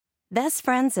Best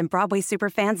friends and Broadway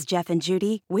superfans Jeff and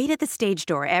Judy wait at the stage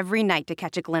door every night to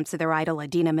catch a glimpse of their idol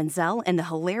Idina Menzel in the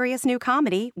hilarious new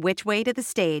comedy, Which Way to the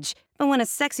Stage. But when a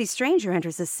sexy stranger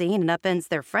enters the scene and upends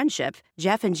their friendship,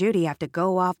 Jeff and Judy have to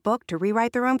go off book to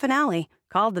rewrite their own finale.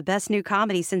 Called the best new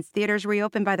comedy since theaters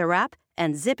reopened by The Wrap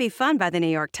and zippy fun by the New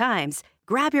York Times,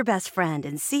 grab your best friend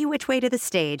and see Which Way to the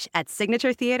Stage at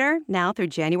Signature Theater now through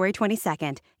January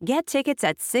 22nd. Get tickets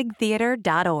at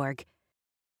sigtheater.org.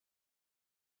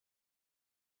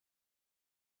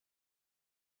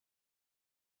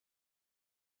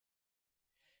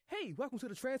 Hey, welcome to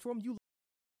the Transform You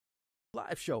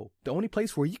Live Show, the only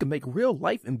place where you can make real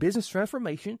life and business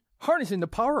transformation, harnessing the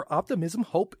power of optimism,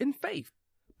 hope, and faith.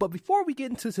 But before we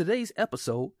get into today's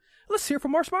episode, let's hear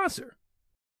from our sponsor.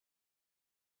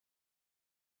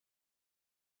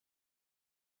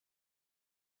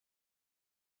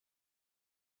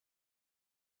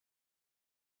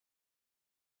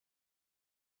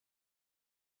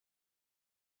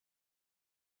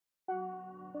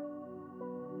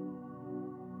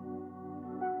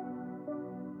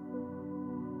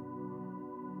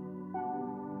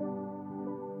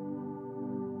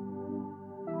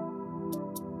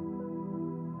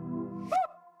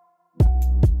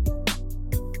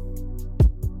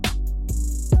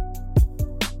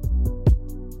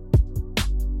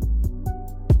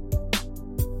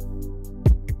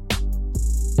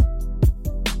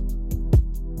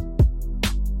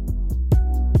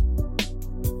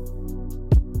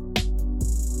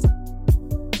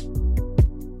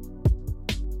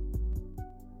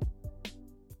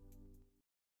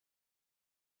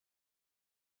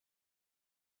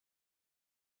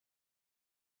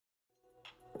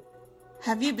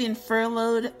 Have you been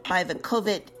furloughed by the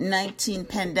COVID-19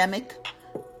 pandemic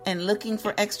and looking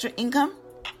for extra income?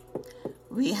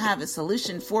 We have a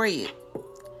solution for you.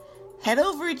 Head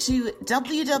over to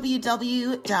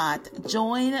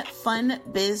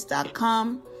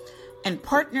www.joinfunbiz.com and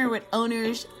partner with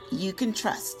owners you can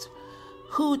trust,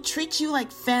 who treat you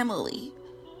like family,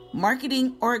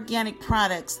 marketing organic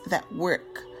products that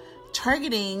work,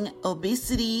 targeting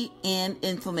obesity and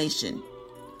inflammation.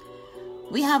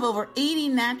 We have over 80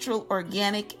 natural,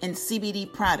 organic, and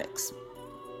CBD products.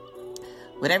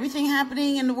 With everything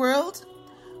happening in the world,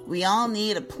 we all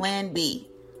need a plan B.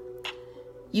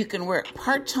 You can work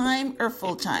part-time or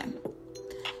full-time.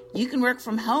 You can work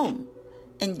from home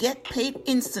and get paid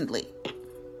instantly.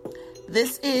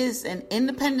 This is an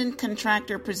independent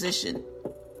contractor position.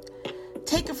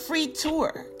 Take a free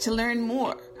tour to learn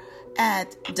more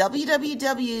at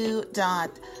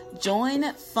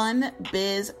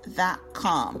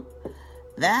www.joinfunbiz.com.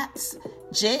 That's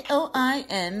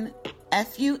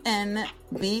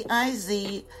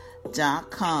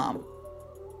JOINFUNBIZ.com.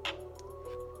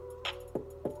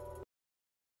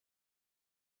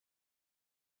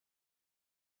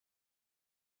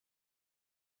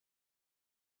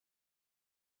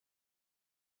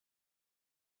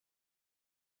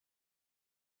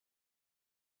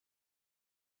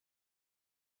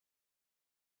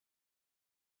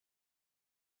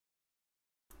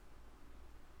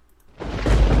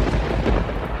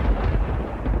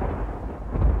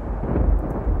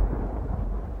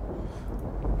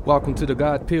 Welcome to the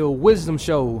God Pill Wisdom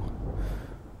Show,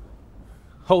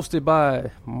 hosted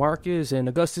by Marcus and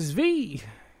Augustus V.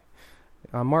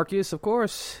 I'm Marcus, of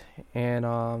course, and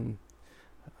I'm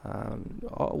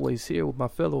always here with my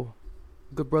fellow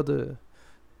good brother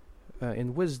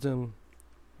in wisdom,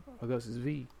 Augustus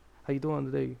V. How you doing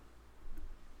today?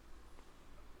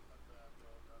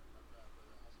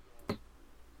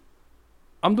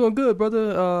 I'm doing good,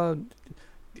 brother.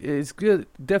 It's good,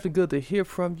 definitely good to hear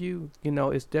from you. You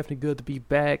know, it's definitely good to be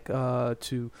back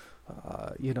to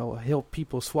help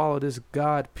people swallow this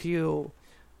God pill,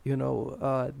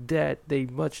 that they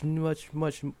much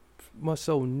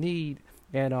so need.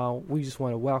 And we just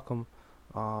want to welcome,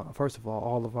 first of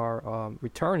all of our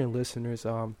returning listeners.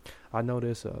 I know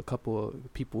there's a couple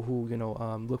of people who,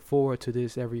 look forward to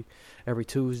this every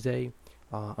Tuesday.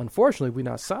 Unfortunately, we're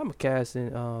not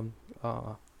simulcasting.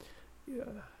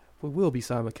 We will be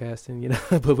simulcasting,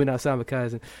 but we're not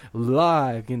simulcasting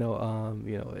live,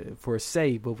 per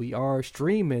se, but we are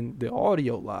streaming the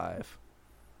audio live.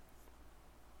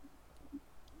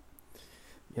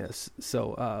 Yes.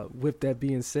 So, with that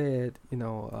being said,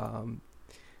 good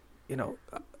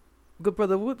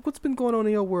brother, what's been going on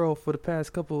in your world for the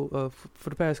past couple of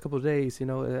days?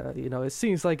 It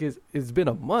seems like it's been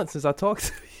a month since I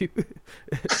talked to you.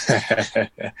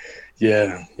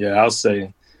 Yeah, I'll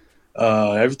say.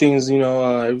 Everything's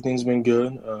been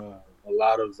good. A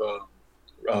lot of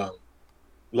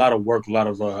work, a lot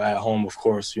of at home, of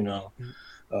course.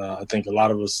 I think a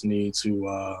lot of us need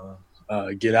to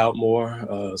get out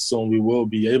more. Soon we will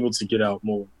be able to get out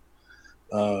more.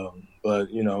 But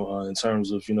in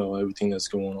terms of everything that's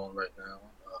going on right now,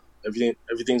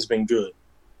 everything's been good.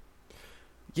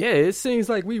 Yeah, it seems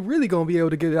like we really gonna be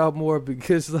able to get out more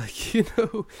because, like,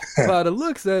 by the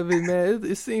looks of it, man,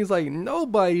 it seems like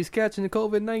nobody's catching the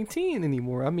COVID-19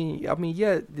 anymore. I mean,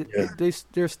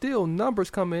 there's still numbers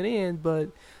coming in, but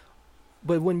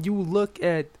when you look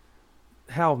at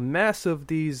how massive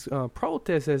these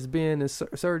protests has been in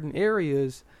certain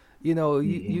areas,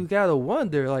 you gotta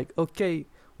wonder, like, okay,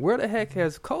 where the heck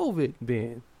has COVID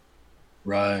been?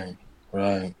 Right.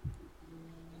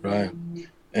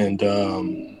 And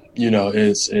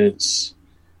it's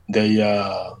they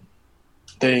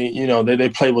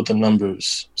play with the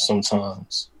numbers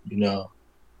sometimes,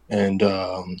 and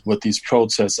with these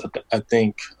protests, I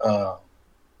think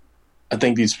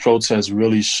these protests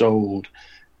really showed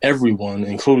everyone,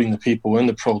 including the people in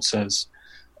the protests,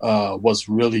 what's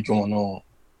really going on.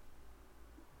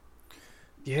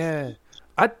 Yeah,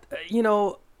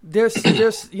 There's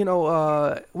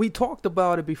we talked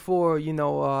about it before,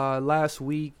 last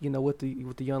week, with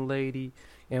the young lady,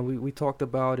 and we talked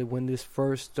about it when this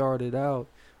first started out,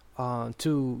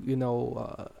 too,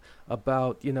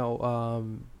 about,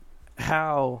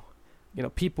 how,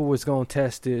 people was going to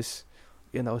test this,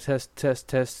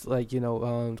 test like,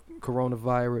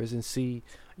 coronavirus and see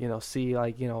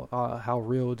like, how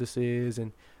real this is,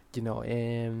 and,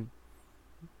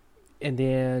 and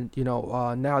then,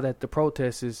 now that the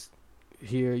protest is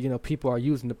here, people are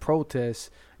using the protests,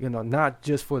 not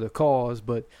just for the cause,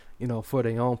 but, for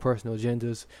their own personal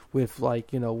agendas, with,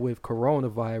 like, with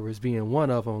coronavirus being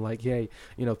one of them. Like, hey,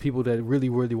 people that really,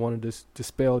 really wanted to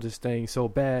dispel this thing so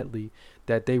badly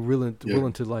that they willing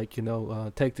to, like,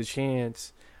 take the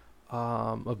chance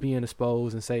of being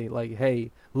exposed and say, like, hey,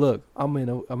 look, I'm in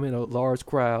a large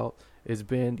crowd. It's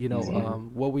been,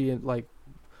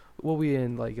 we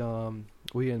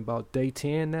in about day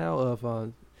 10 now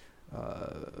of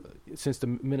since the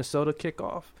Minnesota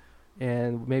kickoff,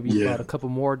 and maybe about a couple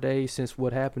more days since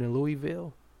what happened in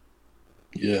Louisville.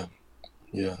 It's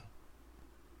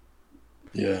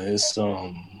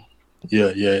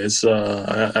it's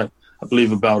I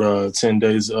believe about 10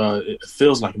 days. It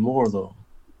feels like more though.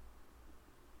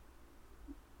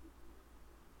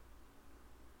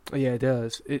 Yeah, it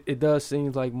does. It does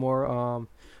seem like more.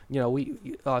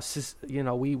 We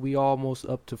almost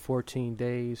up to 14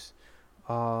 days,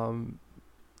 and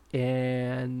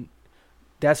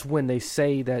that's when they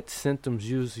say that symptoms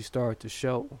usually start to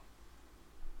show.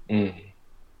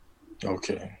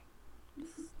 Okay.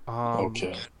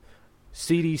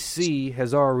 CDC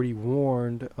has already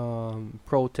warned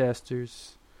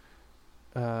protesters,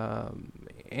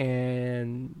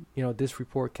 and this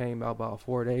report came out about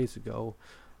 4 days ago.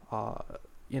 About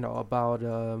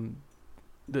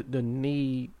the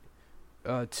need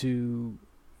to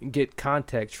get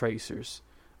contact tracers.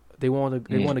 They want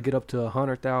to get up to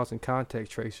 100,000 contact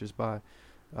tracers by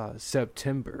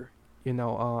September.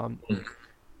 So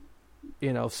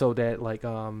that, like,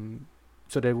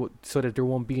 so that there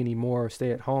won't be any more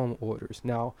stay-at-home orders.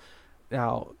 Now,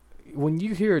 when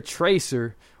you hear a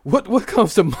tracer, what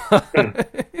comes to mind?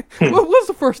 What's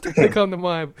the first thing that comes to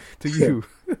mind to you?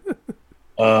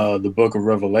 The Book of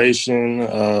Revelation,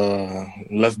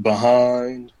 Left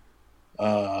Behind,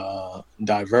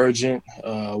 Divergent.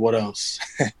 What else?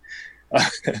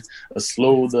 A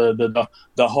slew. The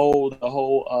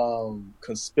whole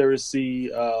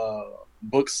conspiracy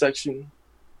book section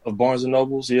of Barnes and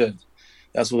Nobles. Yeah,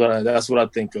 that's what I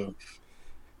think of.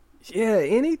 Yeah,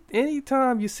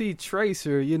 anytime you see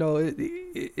tracer,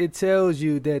 it tells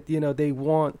you that they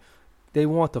want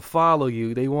to follow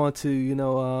you. They want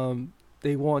to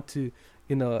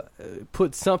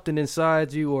put something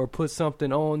inside you, or put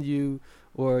something on you,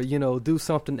 or do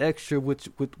something extra, which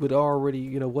would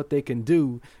already what they can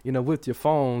do with your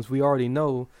phones. We already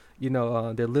know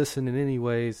they're listening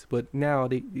anyways, but now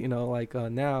they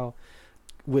now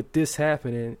with this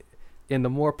happening, and the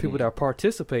more people that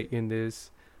participate in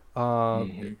this,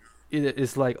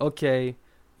 it's like, okay,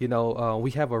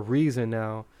 we have a reason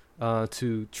now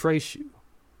to trace you.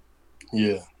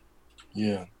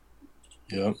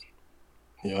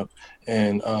 Yep.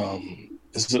 And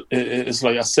it's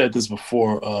like I said this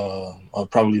before,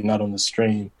 probably not on the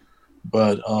stream,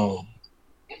 but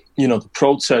the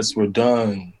protests were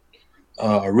done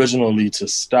originally to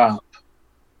stop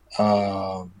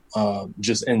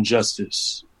just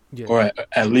injustice, or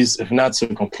at least, if not to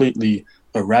completely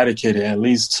eradicate it, at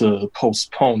least to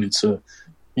postpone it, to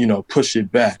push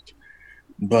it back.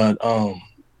 But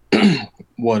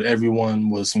what everyone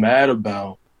was mad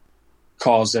about,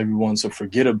 caused everyone to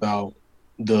forget about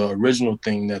the original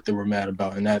thing that they were mad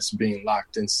about, and that's being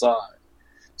locked inside.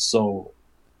 So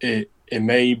it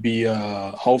may be,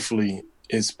 hopefully,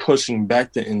 it's pushing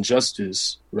back the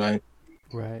injustice, right?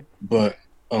 Right. But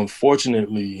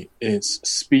unfortunately, it's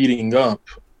speeding up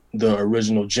the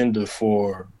original agenda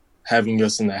for having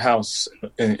us in the house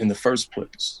in the first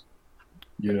place,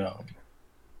 you know?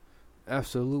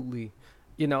 Absolutely.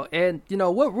 You know, and, you know,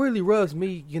 what really rubs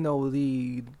me, you know,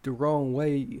 the wrong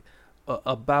way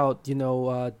about, you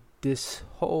know, this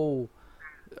whole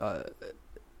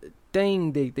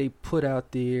thing they put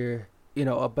out there, you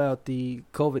know, about the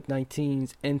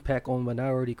COVID-19's impact on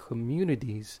minority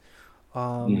communities.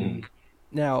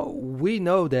 Now, we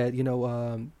know that, you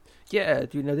know,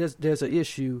 you know, there's an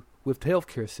issue with the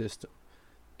healthcare system.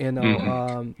 You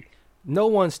know, no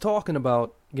one's talking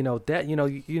about, you know, that,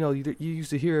 you used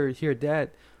to hear that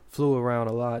flew around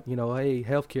a lot, you know, hey,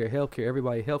 healthcare,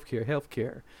 everybody,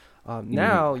 healthcare.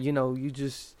 Now, you know, you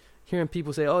just hearing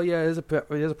people say, oh yeah, there's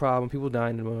a problem, people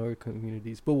dying in minority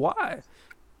communities, but why?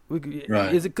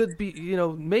 Right. It could be, you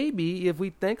know, maybe if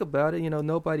we think about it, you know,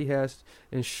 nobody has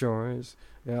insurance.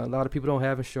 You know, a lot of people don't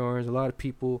have insurance. A lot of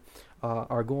people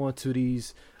are going to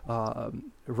these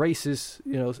racist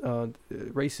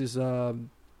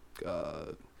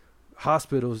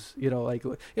hospitals, you know, like,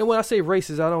 and when I say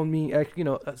racist, I don't mean, you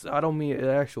know, I don't mean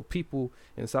actual people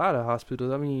inside of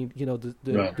hospitals. I mean, you know,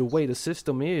 the way the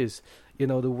system is, you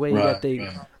know, the way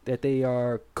that they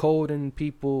are coding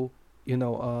people, you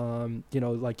know,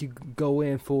 like you go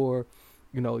in for,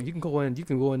 you know, you can go in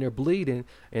there bleeding,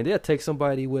 and they'll take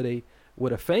somebody with a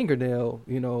fingernail,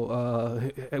 you know,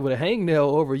 with a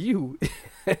hangnail over you.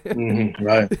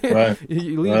 Right.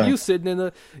 You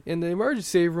sitting in the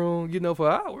emergency room, you know, for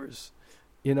hours,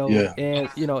 you know, and,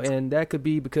 you know, and that could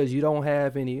be because you don't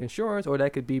have any insurance, or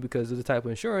that could be because of the type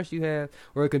of insurance you have,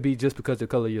 or it could be just because of the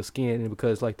color of your skin, and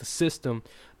because like the system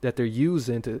that they're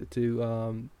using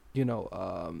to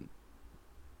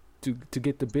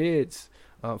get the beds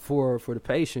for the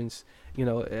patients, you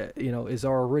know, is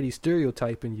already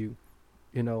stereotyping you,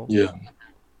 you know.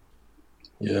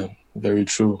 Yeah, very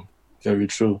true.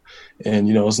 And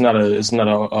you know, it's not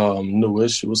a new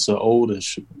issue, it's an old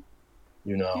issue,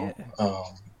 you know.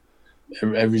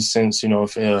 Ever since, you know,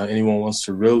 if anyone wants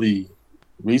to really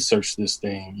research this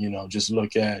thing, you know, just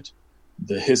look at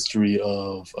the history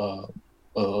of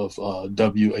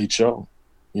WHO,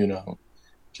 you know.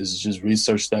 Just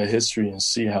research that history and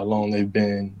see how long they've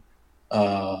been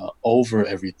over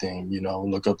everything. You know,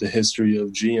 look up the history of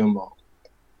GMO.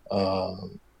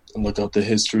 Look up the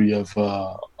history of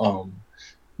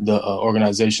the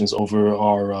organizations over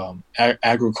our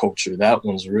agriculture. That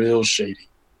one's real shady.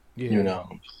 You know,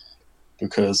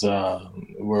 because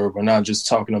we're not just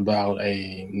talking about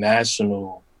a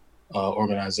national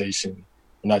organization.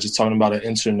 We're not just talking about an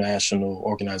international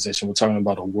organization. We're talking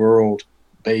about a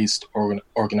world-based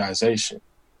organization,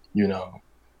 you know,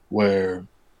 where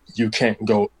you can't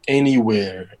go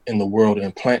anywhere in the world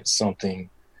and plant something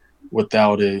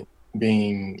without it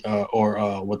being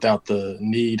or without the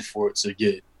need for it to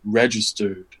get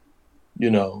registered, you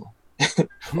know,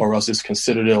 or else it's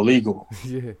considered illegal.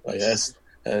 Like that's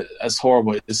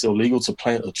horrible. It's illegal to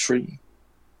plant a tree,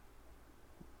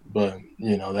 but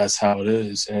you know, that's how it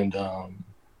is. And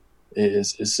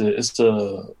it's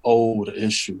a old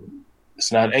issue.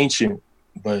 It's not ancient,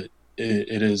 but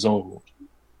it is old.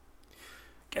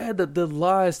 Yeah, the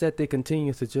lies that they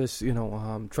continue to just, you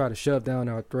know, try to shove down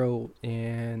our throat,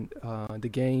 and the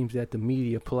games that the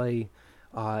media play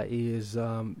is,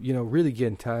 you know, really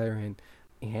getting tiring.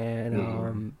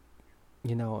 And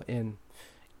you know, and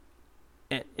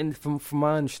from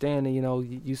my understanding, you know,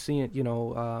 you see it, you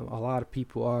know, a lot of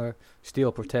people are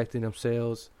still protecting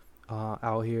themselves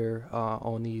out here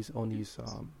on these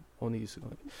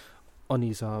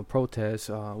protests,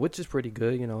 which is pretty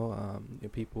good, you know.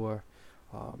 People are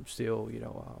still, you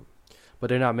know, but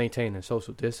they're not maintaining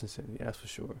social distancing. That's for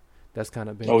sure. That's kind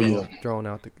of been thrown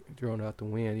out the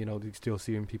wind. You know, you still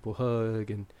seeing people hug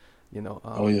and, you know,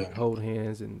 hold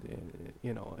hands and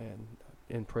you know, and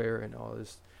in prayer and all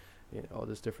this, you know, all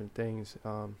these different things.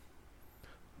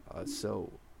 Let's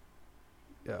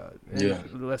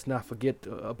not forget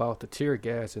about the tear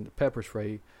gas and the pepper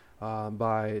spray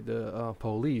by the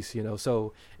police. You know,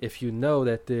 so if you know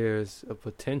that there's a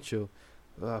potential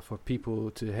for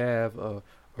people to have a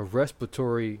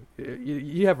respiratory,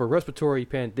 you have a respiratory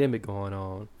pandemic going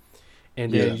on,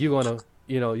 and then you're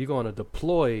gonna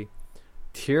deploy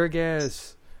tear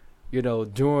gas, you know,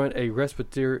 during a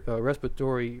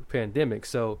respiratory pandemic.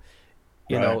 So,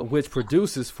 you know, which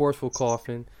produces forceful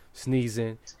coughing,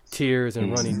 sneezing, tears,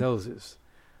 and runny noses.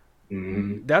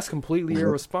 That's completely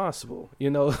irresponsible,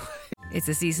 It's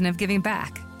a season of giving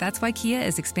back. That's why Kia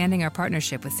is expanding our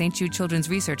partnership with St. Jude Children's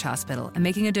Research Hospital and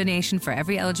making a donation for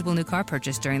every eligible new car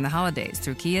purchase during the holidays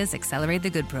through Kia's Accelerate the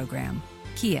Good program.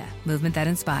 Kia, movement that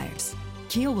inspires.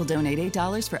 Kia will donate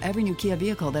 $8 for every new Kia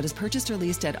vehicle that is purchased or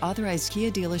leased at authorized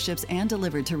Kia dealerships and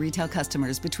delivered to retail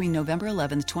customers between November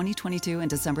 11th, 2022 and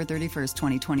December 31st,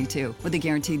 2022, with a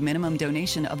guaranteed minimum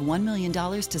donation of $1 million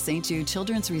to St. Jude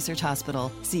Children's Research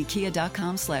Hospital. See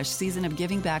kia.com/season of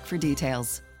giving back for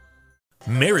details.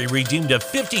 Mary redeemed a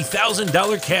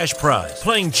 $50,000 cash prize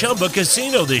playing Chumba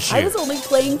Casino this year. I was only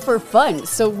playing for fun,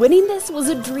 so winning this was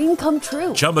a dream come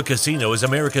true. Chumba Casino is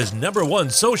America's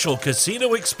 #1 social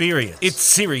casino experience. It's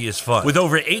serious fun. With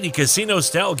over 80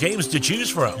 casino-style games to choose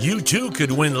from, you too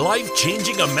could win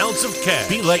life-changing amounts of cash.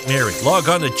 Be like Mary. Log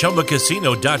on to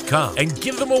ChumbaCasino.com and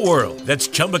give them a whirl. That's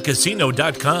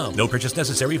ChumbaCasino.com. No purchase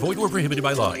necessary. Void or prohibited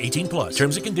by law. 18 plus.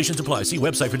 Terms and conditions apply. See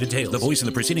website for details. The voice in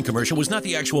the preceding commercial was not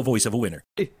the actual voice of a winner.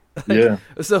 Yeah.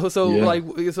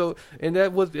 And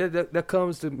that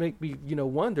comes to make me,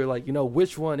 wonder,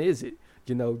 which one is it?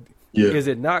 Is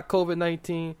it not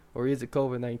COVID-19 or is it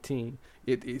COVID-19?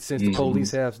 Since the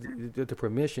police have the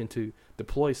permission to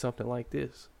deploy something like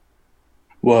this.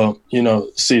 Well,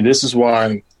 see, this is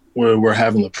why we're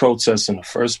having the protests in the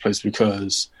first place,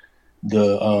 because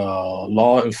the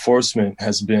law enforcement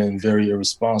has been very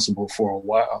irresponsible for a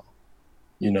while,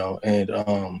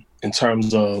 and in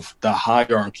terms of the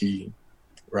hierarchy,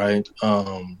 right?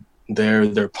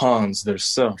 They're pawns, they're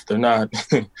self. They're not.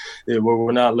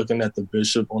 We're not looking at the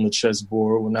bishop on the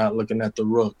chessboard. We're not looking at the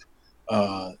rook.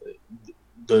 The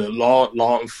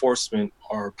law enforcement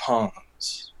are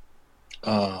pawns.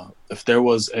 If there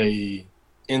was a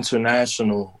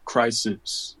international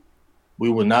crisis,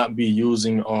 we would not be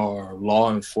using our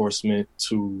law enforcement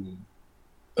to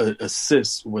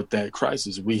assist with that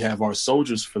crisis. We have our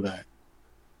soldiers for that.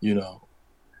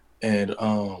 And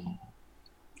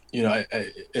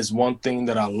it's one thing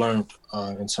that I learned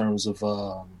in terms of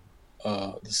the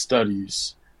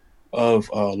studies of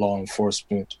law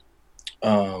enforcement.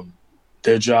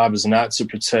 Their job is not to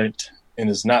protect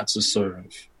and is not to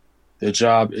serve. Their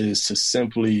job is to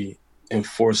simply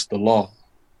enforce the law.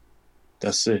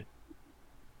 That's it.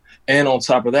 And on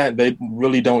top of that, they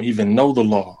really don't even know the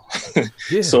law.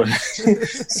 Yeah.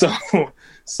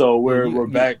 So we're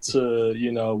back to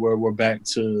we're back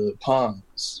to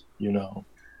pawns,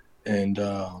 and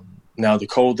now the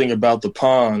cold thing about the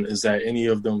pawn is that any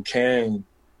of them can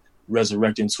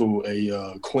resurrect into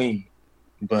a queen,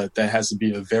 but that has to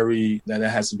be a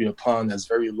pawn that's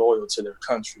very loyal to their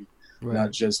country, right.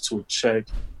 Not just to a check,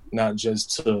 not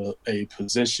just to a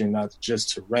position, not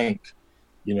just to rank.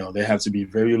 They have to be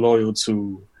very loyal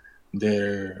to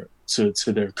their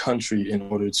country in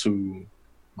order to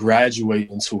graduate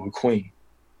into a queen,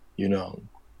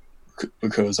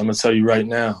 because I'm gonna tell you right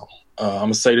now, I'm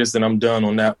gonna say this, then I'm done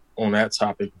on that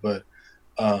topic. But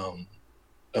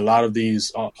a lot of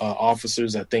these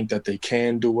officers that think that they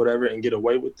can do whatever and get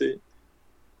away with it,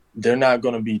 they're not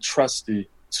going to be trusted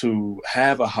to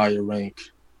have a higher rank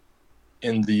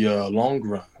in the long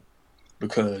run,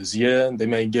 because they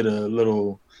may get a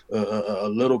little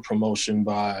promotion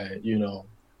by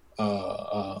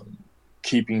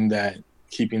keeping that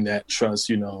trust.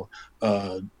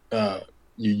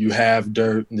 You have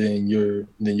dirt, then your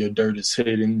dirt is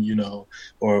hidden,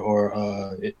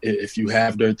 or if you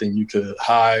have dirt, then you could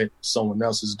hide someone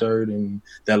else's dirt and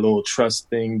that little trust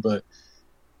thing. But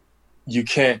you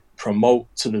can't promote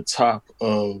to the top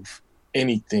of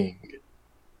anything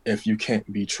if you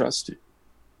can't be trusted,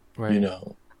 right.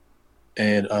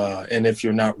 And if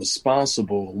you're not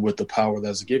responsible with the power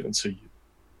that's given to you.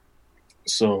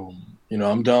 So,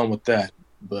 I'm done with that.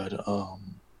 But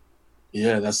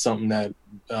that's something that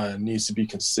needs to be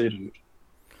considered.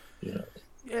 Yeah.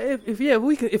 If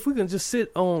we can just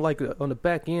sit on on the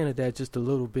back end of that just a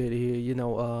little bit here, you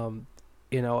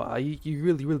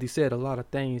really said a lot of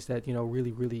things that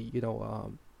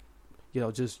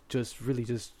really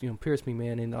just pierced me,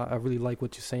 man, and I really like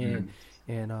what you're saying,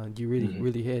 and you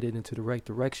really headed into the right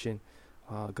direction,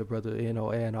 good brother, and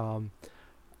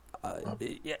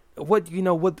what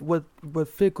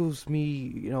fickles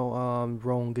me,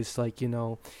 wrong is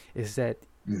is that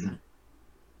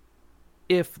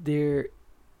if there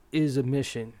is a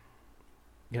mission,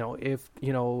 if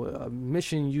a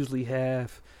mission usually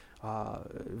have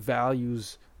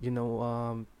values,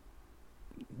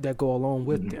 that go along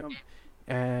with them,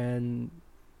 and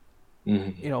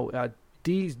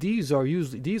these are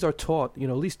taught,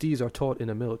 at least these are taught in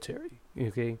the military,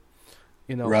 okay.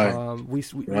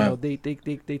 Right. They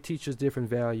teach us different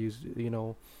values,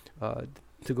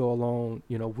 to go along,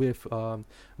 with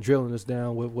drilling us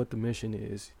down with what the mission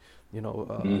is,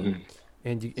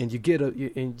 and you get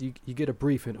a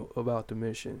briefing about the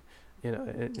mission,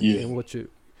 and what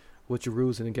your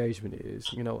rules and engagement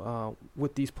is.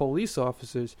 With these police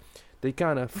officers, they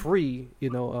kind of free.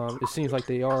 It seems like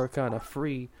they are kind of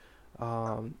free,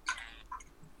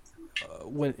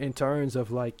 when in terms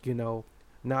of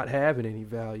not having any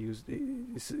values.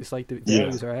 It's like the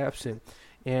values are absent,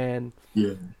 and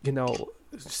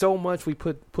so much we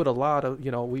put a lot of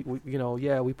we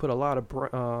put a lot of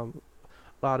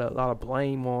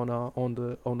blame on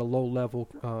the low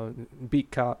level beat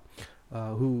cop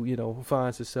who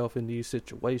finds himself in these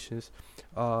situations.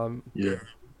 They're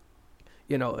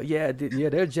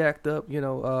jacked up,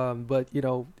 but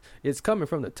it's coming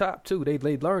from the top too. They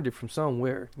learned it from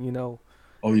somewhere,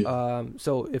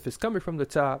 so if it's coming from the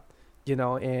top,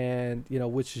 and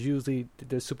which is usually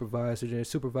the supervisor, and the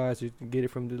supervisor can get it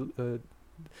from the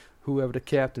whoever the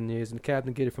captain is, and the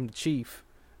captain get it from the chief,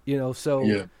 you have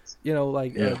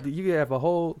a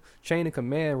whole chain of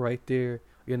command right there,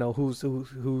 who's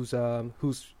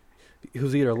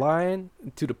either lying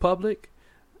to the public,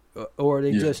 or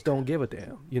they just don't give a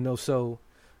damn, so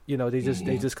they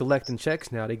just collecting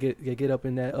checks now. They get up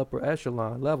in that upper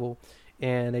echelon level,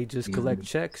 and they just collect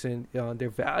checks, and their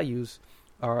values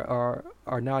are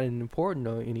not important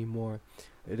anymore.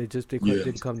 They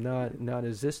become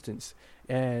non-existence,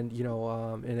 and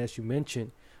and as you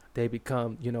mentioned, they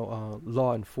become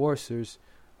law enforcers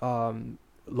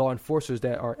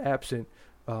that are absent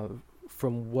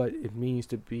from what it means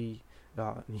to be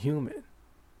human.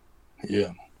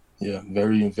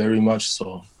 Very, very much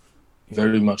so.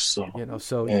 Very much so.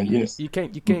 So and you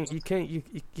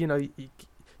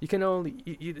can only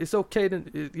it's okay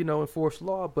to enforce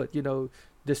law, but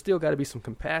there's still got to be some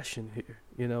compassion here.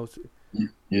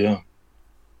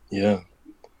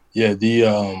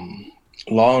 The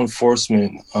law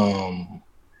enforcement,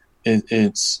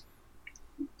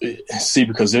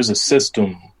 because there's a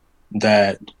system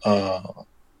that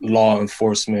law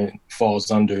enforcement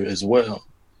falls under as well.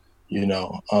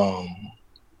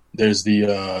 There's the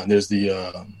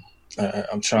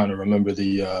I'm trying to remember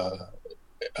the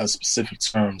specific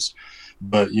terms,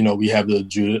 but we have the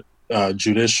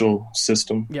judicial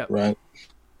system, right?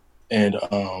 And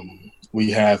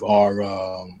we have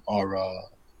our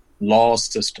law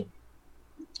system,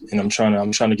 and I'm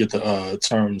trying to get the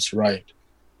terms right.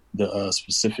 The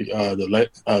specific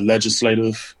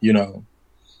legislative,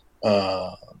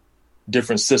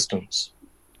 different systems.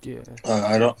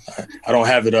 I don't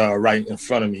have it right in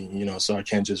front of me, so I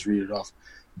can't just read it off.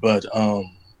 But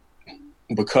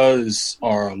because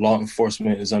our law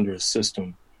enforcement is under a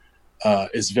system,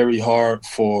 it's very hard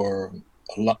for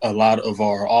a lot of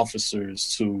our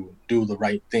officers to do the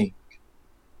right thing.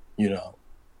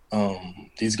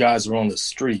 These guys are on the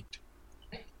street,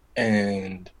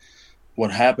 and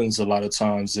what happens a lot of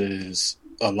times is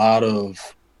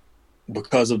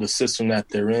because of the system that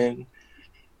they're in,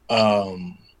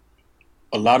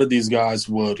 a lot of these guys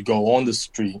would go on the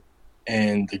street,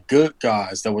 and the good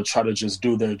guys that would try to just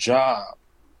do their job,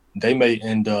 they may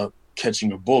end up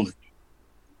catching a bullet,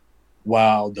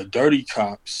 while the dirty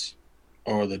cops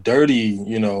or the dirty,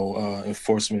 law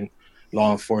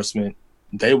enforcement,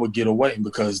 they would get away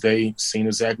because they seen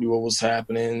exactly what was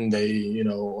happening. They,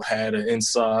 had an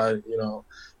inside,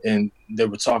 and they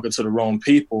were talking to the wrong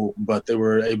people, but they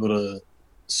were able to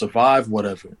survive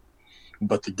whatever.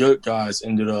 But the good guys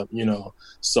ended up,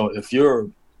 so if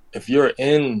you're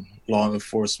in law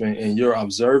enforcement and you're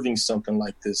observing something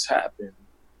like this happen,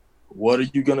 what are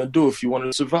you going to do if you want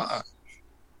to survive?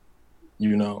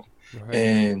 Right.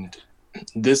 And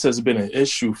this has been an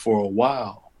issue for a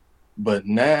while, but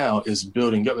now it's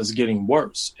building up. It's getting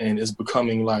worse, and it's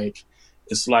becoming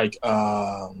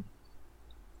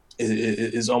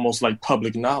it's almost like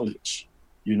public knowledge.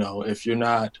 If you're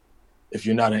not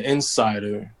an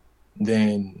insider,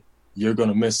 then you're going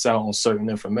to miss out on certain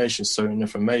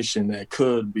information that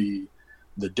could be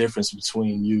the difference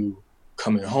between you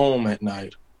coming home at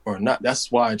night or not.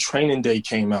 That's why Training Day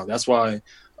came out. That's why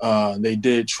they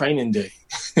did Training Day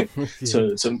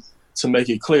to make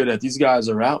it clear that these guys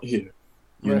are out here,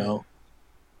 you know,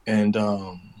 and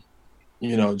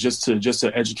just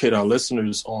to educate our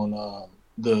listeners on a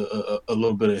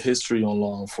little bit of history on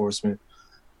law enforcement.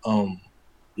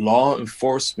 Law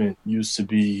enforcement used to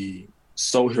be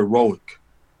so heroic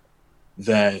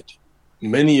that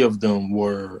many of them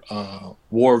were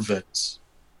war vets.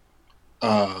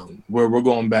 Where we're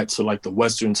going back to like the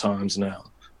Western times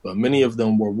now, but many of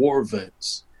them were war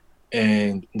vets,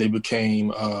 and they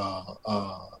became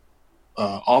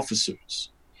officers.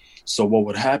 So what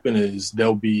would happen is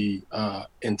there'll be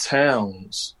in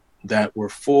towns that were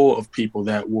full of people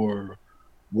that were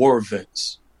war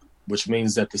vets, which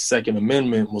means that the Second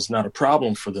Amendment was not a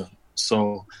problem for them.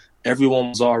 So everyone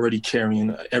was already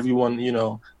carrying, everyone,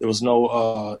 there was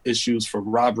no issues for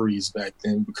robberies back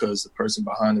then because the person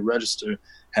behind the register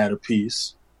had a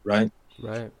piece, right?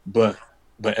 Right. But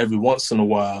every once in a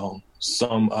while,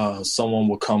 someone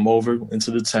will come over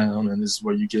into the town, and this is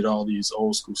where you get all these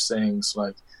old school sayings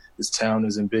like, this town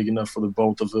isn't big enough for the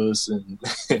both of us, and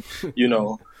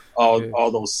all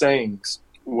those sayings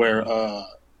where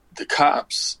the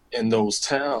cops in those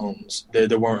towns,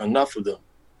 there weren't enough of them.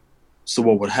 So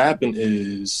what would happen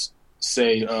is,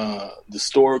 say the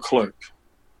store clerk,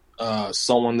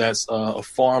 someone that's a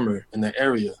farmer in the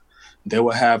area, they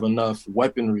will have enough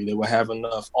weaponry, they will have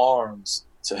enough arms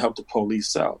to help the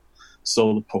police out.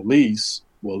 So the police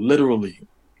will literally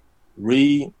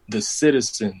read the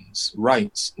citizens'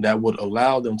 rights that would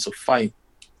allow them to fight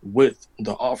with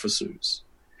the officers.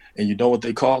 And you know what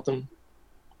they called them?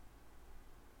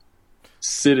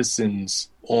 Citizens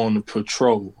on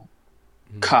patrol.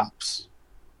 Cops.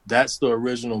 That's the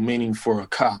original meaning for a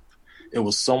cop. It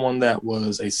was someone that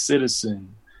was a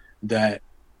citizen that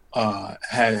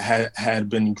had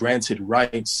been granted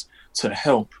rights to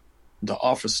help the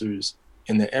officers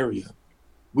in the area.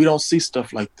 We don't see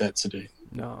stuff like that today.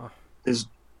 No.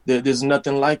 There's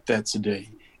nothing like that today.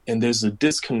 And there's a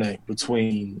disconnect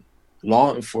between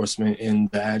law enforcement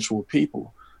and the actual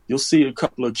people. You'll see a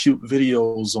couple of cute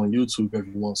videos on YouTube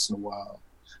every once in a while,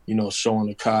 showing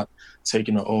a cop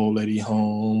taking an old lady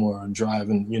home, or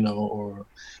driving, or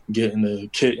getting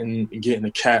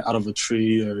a cat out of a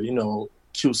tree, or,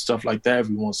 cute stuff like that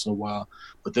every once in a while.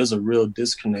 But there's a real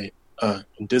disconnect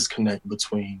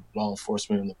between law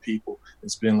enforcement and the people.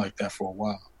 It's been like that for a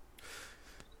while.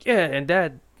 Yeah, and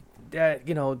that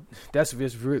that's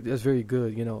very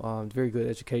good. Very good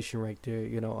education right there.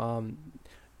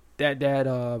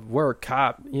 That word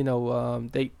cop,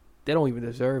 they don't even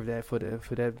deserve that for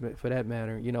that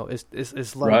matter.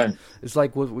 It's like right. It's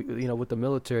like with with the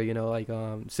military.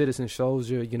 Citizen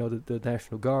soldier. The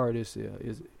National Guard is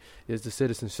the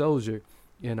citizen soldier.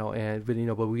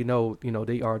 But we know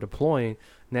they are deploying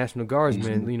National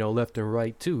Guardsmen, left and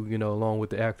right too, along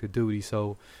with the active duty.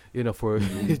 So, to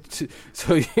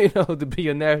be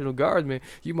a National Guardsman,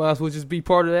 you might as well just be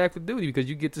part of the active duty because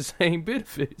you get the same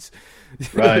benefits.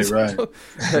 Right, right.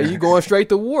 You going straight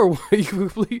to war when you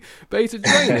complete basic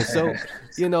training. So,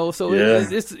 yeah.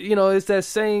 it's that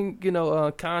same,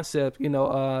 concept.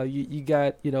 You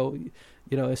got,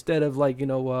 instead of like,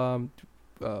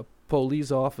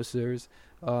 police officers.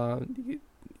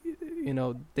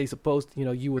 They supposed,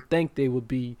 you would think they would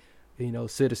be,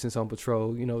 citizens on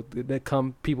patrol,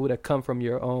 people that come from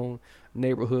your own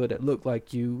neighborhood that look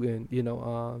like you and,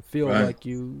 feel right. like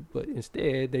you, but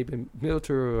instead they've been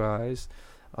militarized,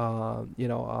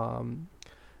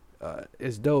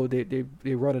 as though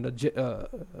they're running a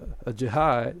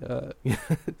jihad,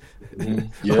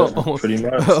 pretty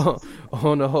much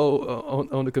on the whole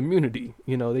on the community.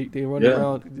 They run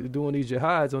around doing these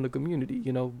jihads on the community.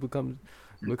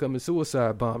 Becoming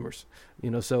suicide bombers.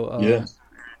 So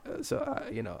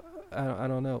I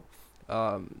don't know.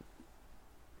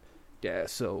 We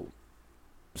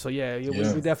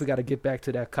definitely got to get back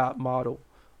to that cop model,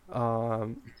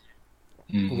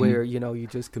 where you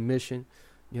just commission.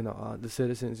 The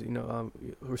citizens,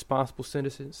 responsible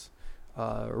citizens,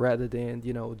 rather than,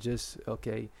 just,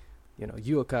 okay,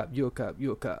 you a cop.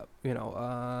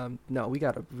 No, we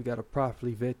gotta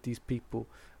properly vet these people.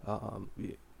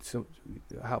 So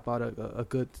how about a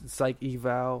good psych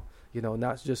eval,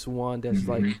 not just one that's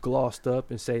like glossed up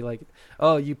and say like,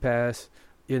 oh, you pass,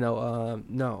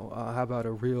 no, how about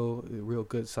a real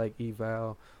good psych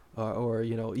eval? Or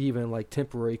even like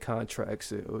temporary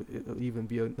contracts. It'll even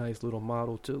be a nice little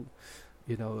model too.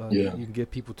 You can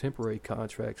give people temporary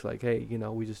contracts like, hey,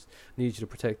 we just need you to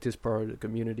protect this part of the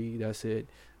community. That's it.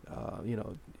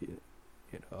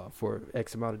 For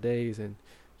X amount of days, and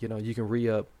you can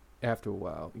re-up after a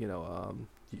while.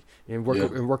 And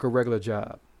work a regular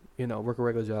job.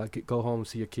 Go home,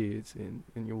 see your kids and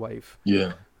your wife.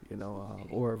 Yeah.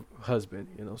 Or husband.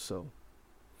 So.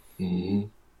 Mm-hmm.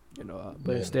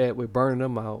 But instead we're burning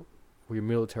them out. We're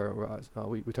militarized.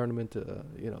 We turn them into,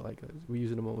 we're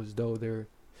using them as though they're,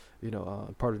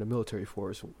 part of the military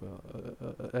force,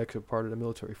 extra part of the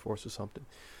military force or something,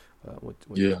 which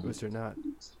they're not.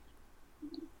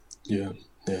 Yeah,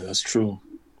 that's true.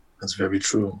 That's very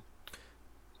true.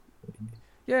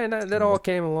 Yeah, and that all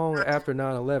came along after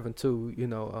 9/11 too.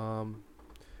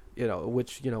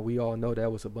 which we all know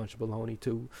that was a bunch of baloney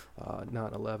too.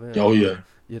 9/11. Oh yeah.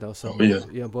 So oh, yeah.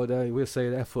 yeah, but we'll say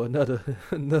that for another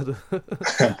another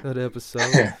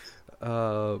episode.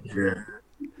 Yeah.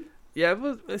 Yeah,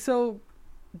 but so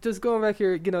just going back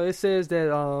here, it says that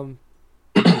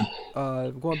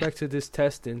going back to this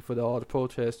testing for all the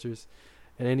protesters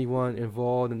and anyone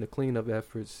involved in the cleanup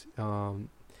efforts.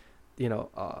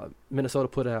 Minnesota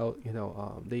put out,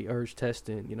 they urged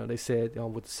testing. They said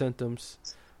with the symptoms,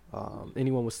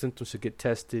 anyone with symptoms should get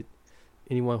tested.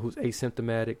 Anyone who's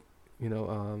asymptomatic,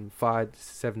 5 to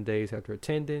 7 days after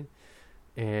attending,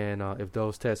 and if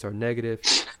those tests are negative,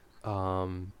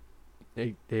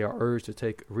 they are urged to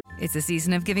take. It's a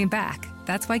season of giving back.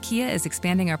 That's why Kia is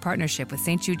expanding our partnership with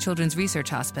St. Jude Children's Research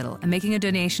Hospital and making a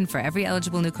donation for every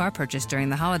eligible new car purchase during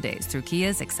the holidays through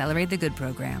Kia's Accelerate the Good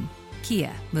program.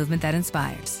 Kia, movement that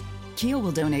inspires. Kia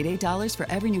will donate $8 for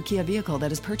every new Kia vehicle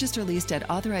that is purchased or leased at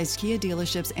authorized Kia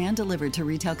dealerships and delivered to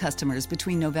retail customers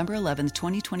between November 11th,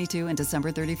 2022 and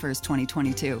December 31st,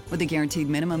 2022, with a guaranteed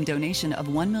minimum donation of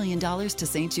 $1 million to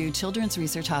St. Jude Children's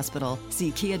Research Hospital.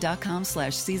 See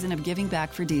kia.com/season of giving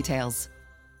back for details.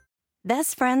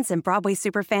 Best friends and Broadway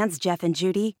superfans Jeff and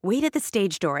Judy wait at the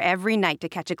stage door every night to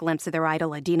catch a glimpse of their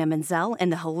idol Idina Menzel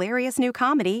in the hilarious new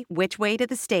comedy, Which Way to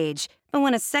the Stage. But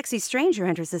when a sexy stranger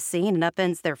enters the scene and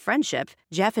upends their friendship,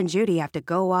 Jeff and Judy have to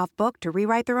go off book to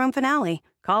rewrite their own finale.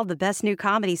 Called the best new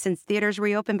comedy since theaters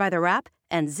reopened by The Wrap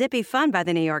and zippy fun by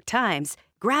The New York Times,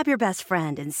 grab your best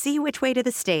friend and see Which Way to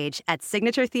the Stage at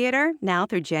Signature Theater now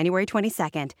through January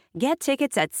 22nd. Get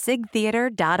tickets at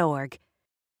sigtheater.org.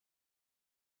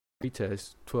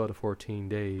 Retest 12 to 14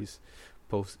 days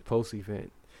post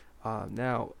event.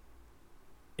 Now,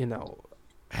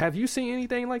 have you seen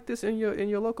anything like this in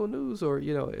your local news, or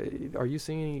are you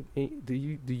seeing do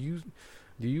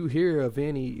you hear of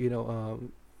any any of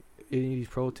these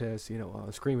protests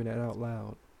screaming that out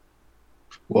loud?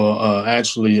 Well,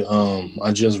 actually,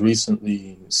 I just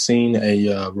recently seen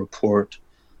a report.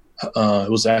 It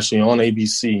was actually on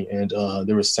ABC, and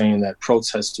they were saying that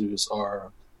protesters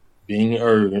are being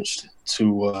urged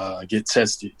to get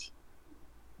tested.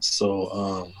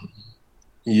 So,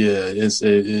 it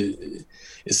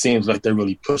seems like they're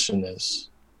really pushing this.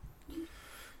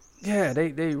 Yeah,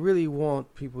 they really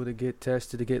want people to get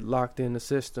tested, to get locked in the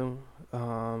system.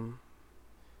 And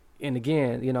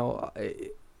again,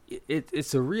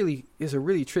 it's a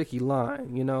really tricky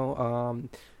line,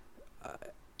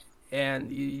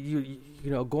 and you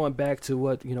going back to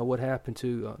what happened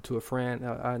to a friend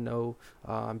I know,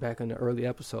 back in the early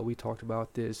episode we talked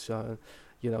about this.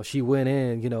 She went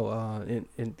in,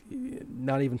 in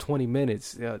not even 20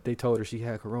 minutes they told her she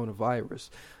had coronavirus.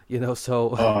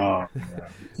 So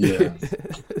yeah,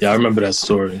 I remember that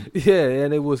story. Yeah,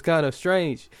 and it was kind of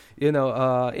strange, and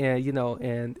I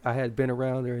had been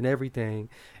around her and everything,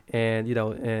 and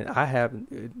and I have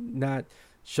not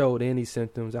showed any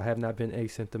symptoms. I have not been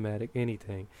asymptomatic,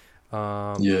 anything.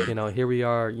 Here we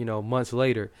are, months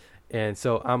later, and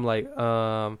so I'm like,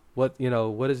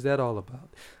 what is that all about?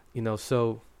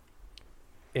 So,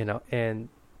 and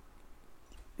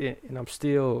I'm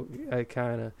still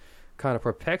kind of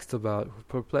perplexed about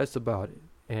it,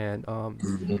 and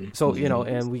so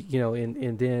and we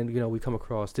and then we come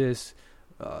across this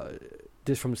from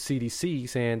the CDC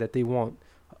saying that they want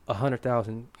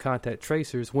 100,000 contact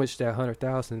tracers, which that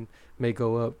 100,000 may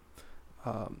go up,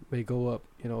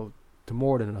 to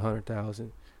more than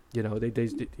 100,000. They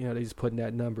just putting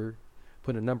a number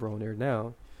on there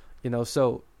now.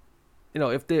 So,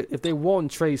 if they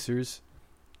want tracers,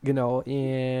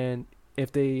 and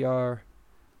if they are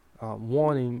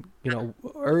wanting,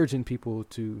 urging people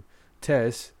to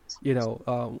test,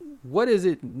 what is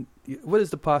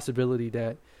the possibility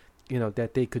that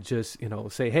that they could just,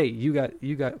 say, hey, you got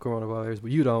coronavirus,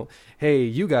 but you don't. Hey,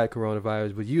 you got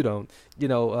coronavirus, but you don't.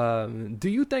 Do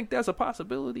you think that's a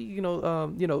possibility? We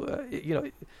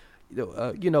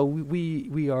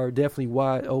are definitely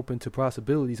wide open to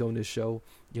possibilities on this show.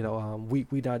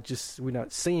 We're not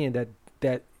saying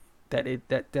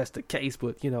that's the case,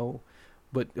 but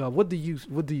what do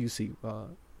you see,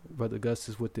 Brother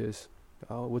Augustus, with this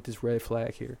red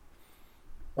flag here?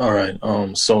 All right.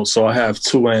 So I have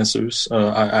two answers.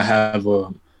 I have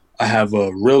a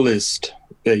realist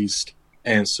based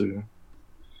answer,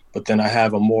 but then I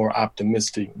have a more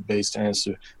optimistic based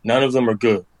answer. None of them are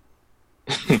good.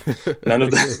 None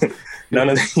of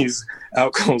these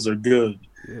outcomes are good.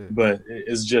 Yeah. But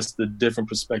it's just the different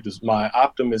perspectives. My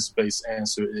optimist based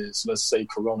answer is, let's say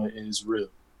Corona is real.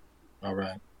 All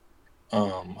right.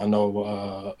 I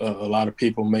know a lot of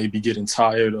people may be getting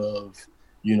tired of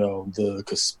the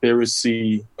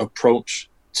conspiracy approach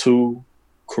to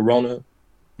Corona.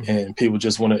 and people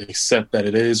just want to accept that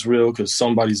it is real because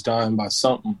somebody's dying by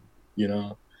something, you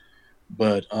know.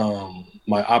 But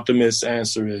my optimist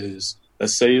answer is,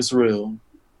 let's say it's real,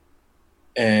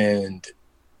 and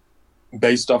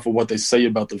based off of what they say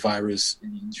about the virus,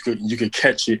 you could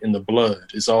catch it in the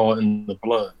blood. It's all in the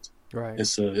blood. Right.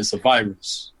 It's a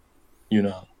virus, you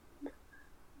know.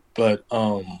 But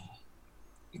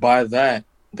by that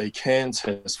they can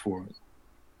test for it,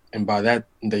 and by that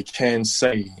they can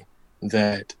say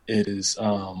that it is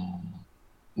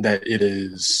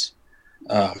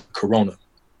corona.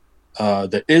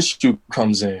 The issue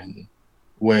comes in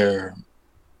where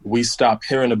we stop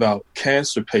hearing about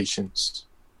cancer patients,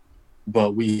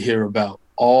 but we hear about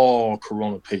all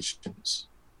corona patients.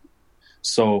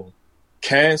 So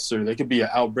cancer, there could be an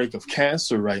outbreak of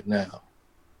cancer right now,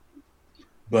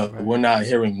 but we're not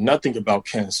hearing nothing about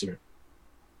cancer.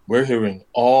 We're hearing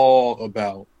all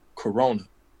about corona.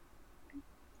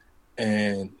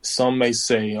 And some may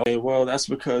say, okay, well, that's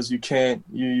because you can't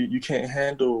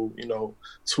handle, you know,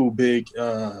 too big.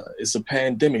 It's a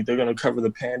pandemic. They're going to cover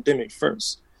the pandemic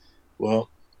first. Well,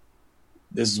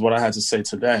 this is what I had to say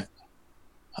to that.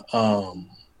 A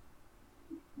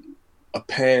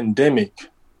pandemic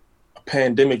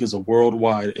is a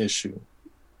worldwide issue.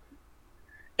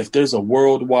 If there's a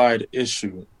worldwide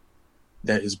issue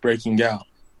that is breaking out,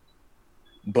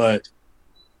 but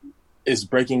it's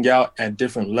breaking out at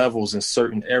different levels in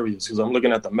certain areas, because I'm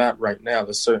looking at the map right now,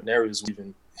 there's certain areas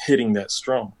even hitting that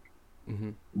strong.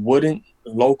 Mm-hmm. Wouldn't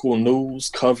local news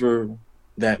cover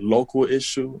that local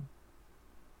issue?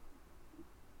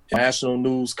 National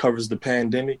news covers the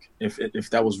pandemic,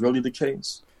 if that was really the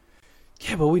case?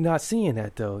 Yeah, but we're not seeing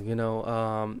that though. You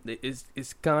know,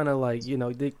 it's kind of like, you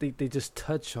know, they just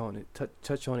touch on it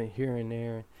here and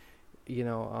there. You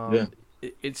know,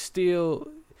 it's still,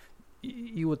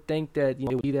 you would think that, you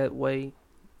know, it would be that way.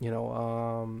 You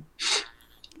know,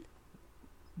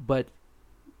 but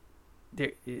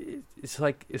there, it's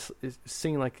like it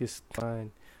seems like it's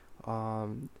fine.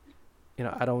 You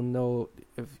know, I don't know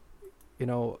if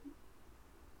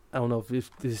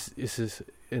this is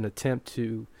an attempt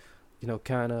to, you know,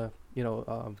 kind of, you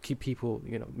know, keep people,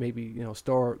 you know, maybe, you know,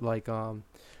 start like, you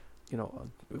know,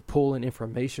 pulling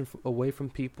information away from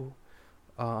people.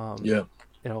 You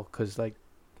know, because like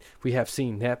we have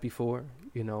seen that before,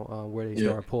 you know, where they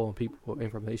start pulling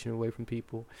information away from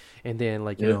people, and then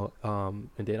like, you know,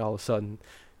 and then all of a sudden,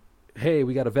 hey,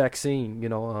 we got a vaccine, you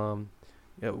know,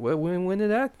 when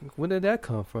did that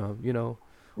come from, you know?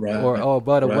 Right. Or, oh,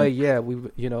 by the way, yeah, we,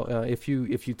 you know, if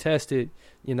you test it,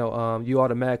 you know, you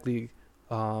automatically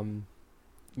you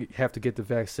have to get the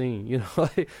vaccine, you know.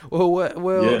 Like,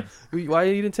 why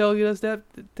you didn't tell us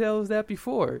that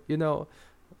before, you know?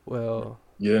 Well,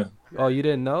 yeah. Oh, you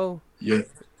didn't know? Yeah.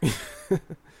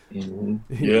 Mm-hmm.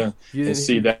 Yeah. And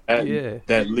see that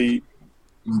lead.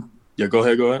 Yeah, go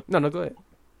ahead. No, go ahead.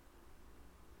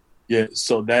 Yeah,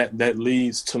 so that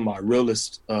leads to my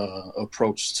realist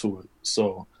approach to it.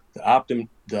 So the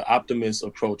optimist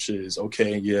approach is,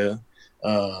 okay,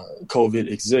 COVID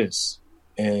exists,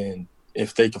 and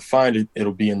if they can find it,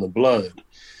 it'll be in the blood.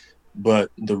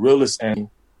 But the realist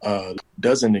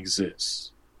doesn't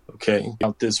exist. Okay,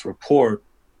 out this report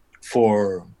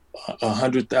for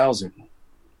 100,000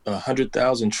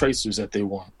 tracers that they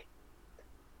want.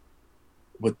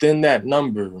 Within that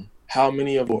number, how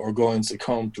many of them are going to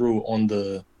come through on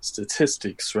the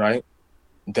statistics, right,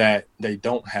 that they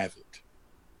don't have it?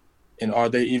 And are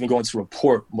they even going to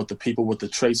report what the people with the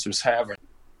tracers have?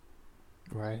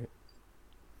 Right.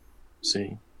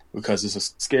 See, because it's a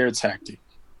scare tactic.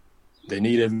 They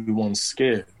need everyone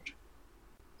scared.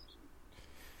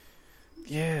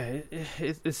 Yeah,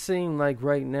 it seemed like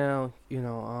right now, you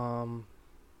know,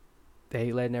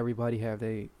 they letting everybody have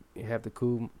the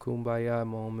kumbaya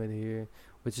moment here,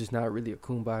 which is not really a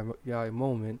kumbaya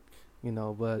moment, you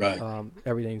know, but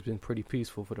everything's been pretty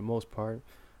peaceful for the most part.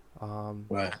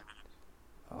 Right.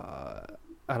 I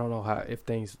don't know if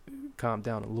things calm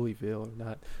down in Louisville or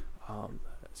not,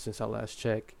 since I last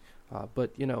checked.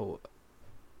 But you know,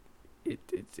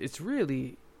 it's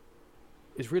really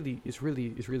a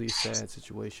sad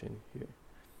situation here,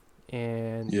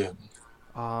 and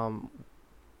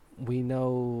we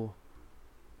know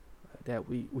that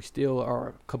we still are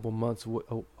a couple months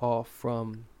off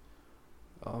from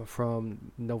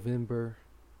November,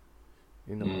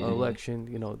 you know, election.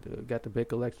 You know, got the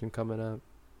big election coming up.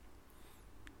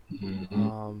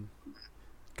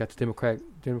 Got the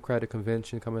Democratic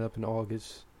convention coming up in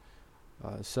August.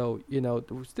 So you know,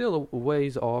 we're still a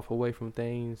ways away from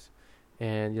things,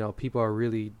 and you know, people are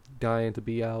really dying to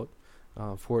be out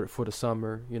for the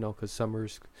summer. You know, because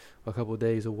summer's a couple of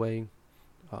days away.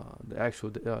 the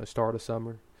actual start of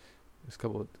summer. It's a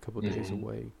couple days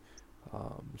away.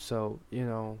 So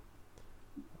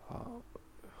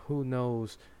who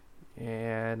knows?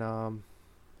 And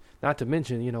not to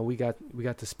mention, we got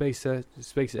the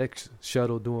SpaceX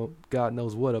shuttle doing God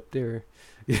knows what up there.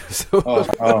 So,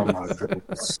 oh my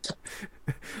goodness.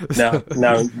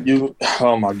 Now you,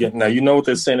 oh my goodness. Now you know what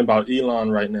they're saying about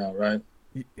Elon right now, right?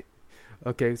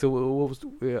 Okay, so what was?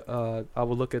 I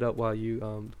will look it up while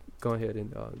you go ahead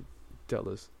and tell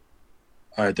us.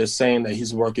 All right, they're saying that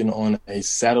he's working on a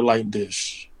satellite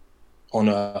dish, on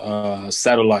a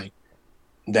satellite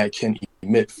that can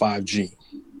emit 5G.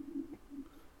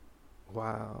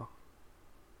 Wow.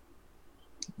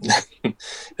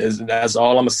 That's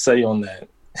all I'm gonna say on that.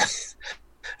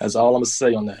 That's all I'm gonna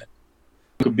say on that.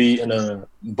 You could be in a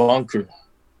bunker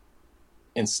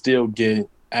and still get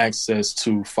access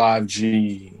to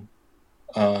 5G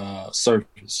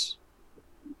service.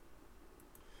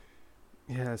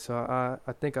 Yeah, so I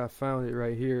think I found it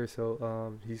right here.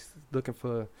 So he's looking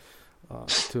for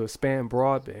to expand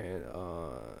broadband,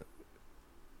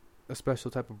 a special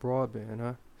type of broadband,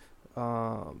 huh?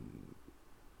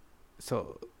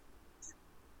 So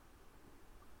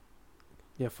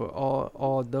yeah, for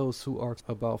all those who are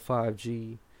about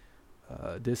 5G,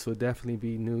 this will definitely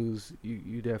be news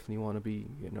you definitely want to be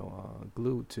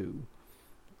glued to.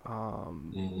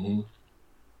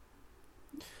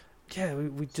 Yeah,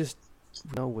 we just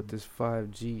know what this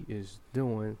 5G is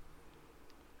doing.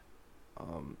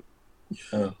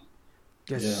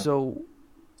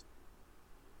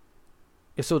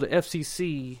 So the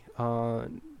FCC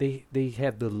they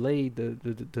have delayed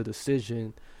the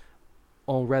decision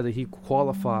on whether he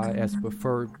qualify as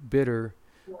preferred bidder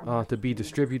to be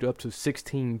distributed up to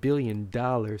 $16 billion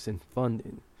in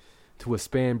funding to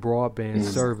expand broadband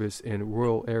service in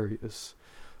rural areas.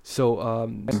 So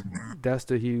that's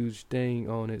the huge thing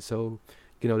on it. So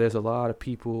there's a lot of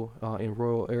people in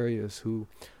rural areas who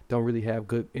don't really have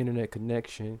good internet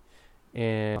connection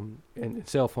and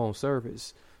cell phone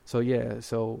service. So yeah,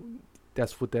 so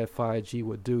that's what that 5G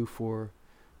would do for.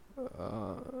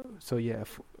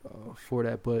 For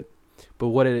that, but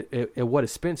what at what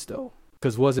expense though?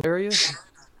 Because was it area?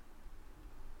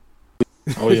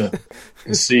 Oh yeah,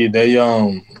 and see they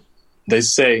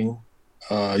say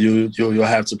you'll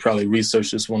have to probably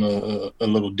research this one a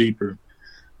little deeper,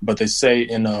 but they say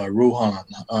in Wuhan,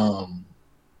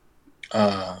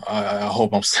 I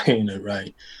hope I'm saying it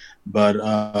right,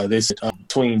 but they said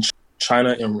between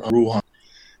China and Wuhan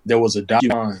there was a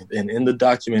document, and in the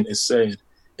document it said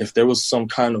if there was some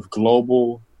kind of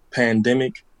global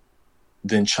pandemic,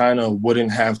 then China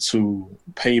wouldn't have to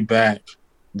pay back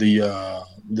the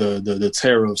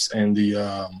tariffs and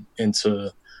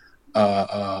to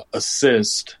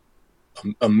assist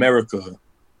America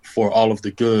for all of the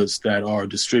goods that are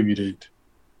distributed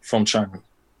from China.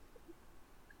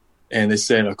 And they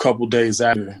said a couple days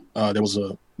after there was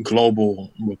a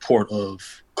global report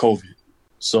of COVID.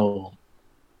 So,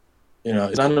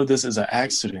 none of this is an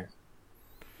accident.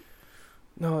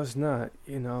 No, it's not.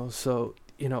 So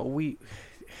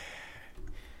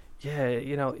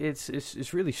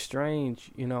it's really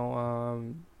strange.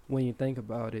 When you think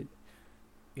about it,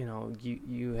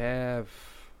 you have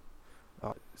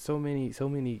so many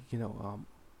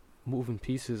moving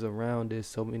pieces around this.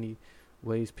 So many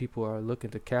ways people are looking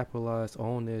to capitalize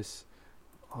on this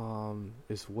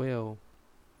as well.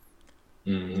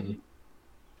 Mm-hmm.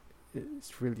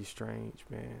 It's really strange,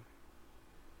 man.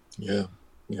 Yeah,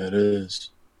 it is.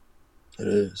 It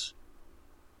is.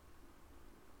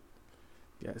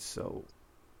 Yeah, so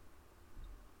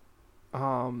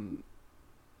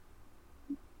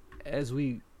as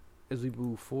we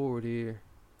move forward here,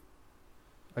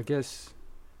 I guess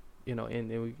and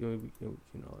then we it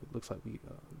looks like we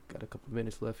got a couple of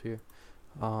minutes left here.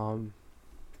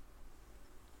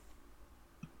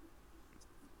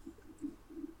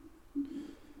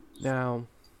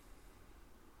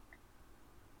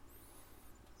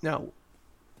 Now,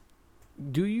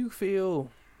 do you feel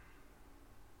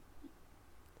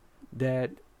that,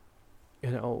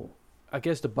 I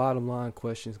guess the bottom line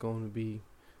question is going to be,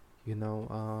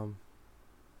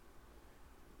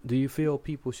 do you feel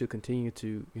people should continue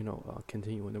to,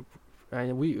 continue in the,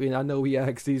 and I know we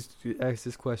asked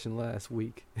this question last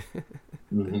week,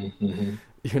 mm-hmm.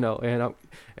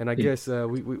 And I guess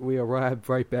we arrived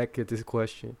right back at this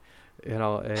question,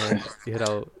 and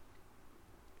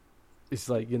it's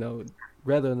like,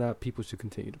 whether or not people should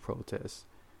continue to protest,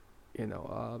 and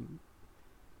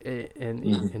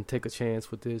take a chance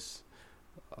with this.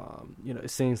 It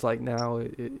seems like now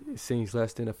it seems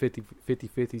less than a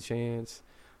 50-50 chance.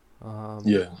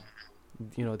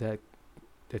 That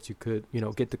that you could,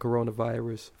 get the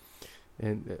coronavirus.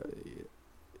 And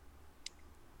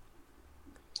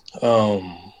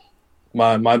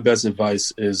my best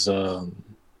advice is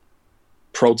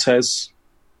protest,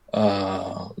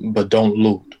 but don't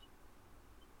loot.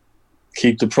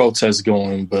 Keep the protests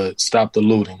going, but stop the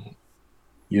looting.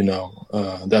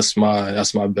 That's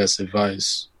my best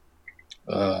advice.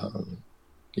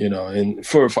 And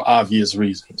for obvious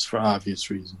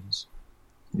reasons.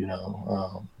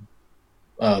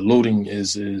 Looting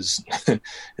is is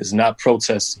not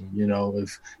protesting.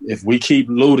 If we keep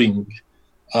looting,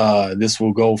 this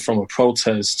will go from a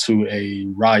protest to a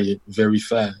riot very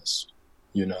fast.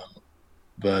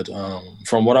 But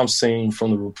from what I'm seeing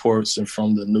from the reports and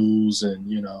from the news, and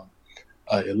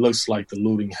it looks like the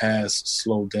looting has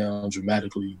slowed down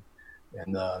dramatically,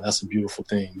 and that's a beautiful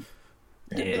thing.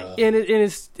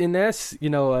 And that's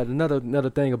another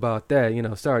thing about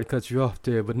that. Sorry to cut you off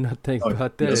there, but another thing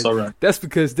about that. That's all right. That's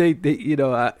because they've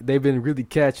been really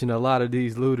catching a lot of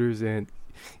these looters,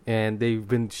 and they've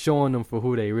been showing them for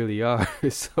who they really are.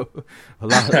 So a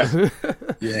lot of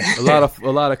a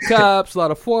lot of cops, a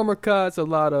lot of former cops, a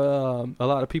lot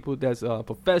of people that's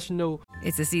professional.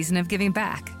 It's a season of giving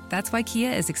back. That's why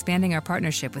Kia is expanding our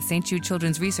partnership with St. Jude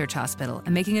Children's Research Hospital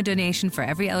and making a donation for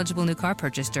every eligible new car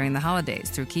purchase during the holidays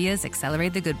through Kia's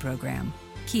Accelerate the Good program.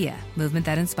 Kia, movement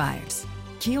that inspires.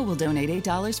 Kia will donate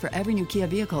 $8 for every new Kia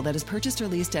vehicle that is purchased or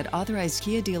leased at authorized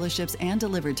Kia dealerships and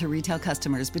delivered to retail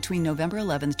customers between November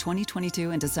 11th,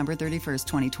 2022 and December 31st,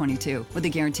 2022, with a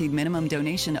guaranteed minimum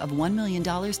donation of $1 million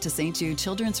to St. Jude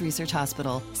Children's Research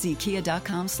Hospital. See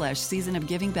kia.com/season of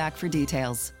giving back for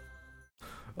details.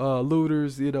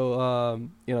 Looters,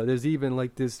 there's even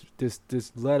like this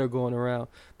letter going around.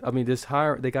 I mean, they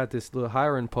got this little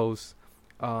hiring post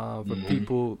for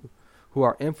people who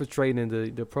are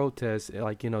infiltrating the protests.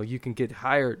 Like, you can get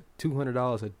hired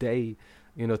 $200 a day,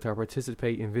 to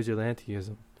participate in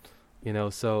vigilantism.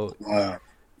 So wow.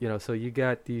 So you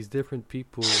got these different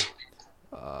people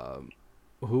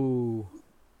who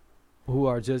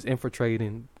are just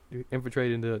infiltrating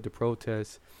the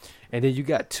protests. And then you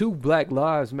got 2 Black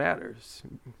Lives Matters,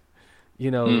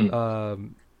 that's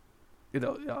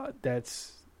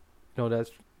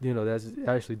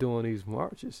actually doing these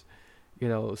marches,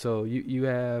 so you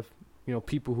have,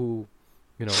 people who,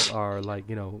 are like,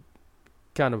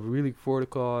 kind of really for the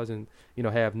cause and,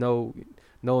 have no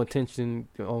intention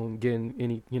on getting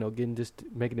any,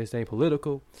 making this thing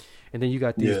political. And then you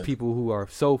got these people who are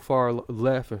so far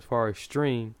left and far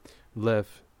extreme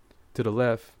left to the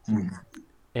left.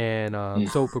 And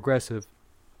so progressive,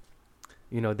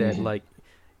 that like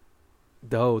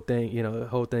the whole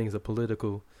thing is a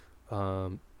political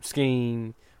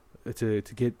scheme to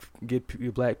get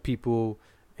black people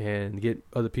and get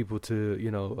other people to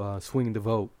swing the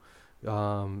vote,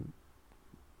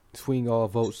 swing all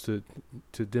votes to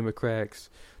Democrats,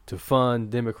 to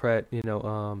fund Democrat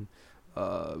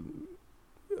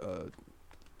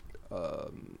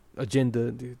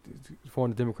agenda, to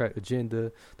form the Democrat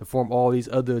agenda, to form all these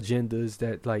other agendas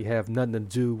that like have nothing to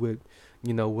do with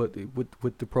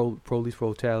with the police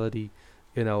brutality,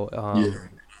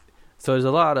 So there's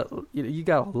a lot of you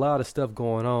got a lot of stuff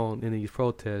going on in these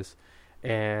protests,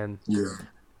 and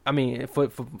I mean for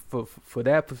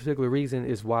that particular reason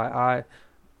is why I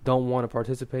don't want to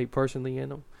participate personally in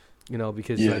them,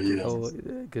 because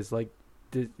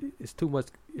it's too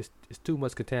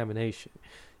much contamination.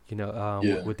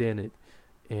 Within it,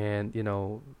 and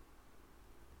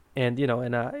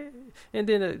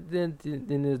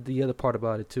then the other part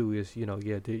about it too is we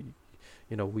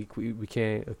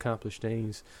can't accomplish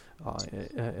things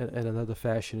in another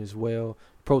fashion as well.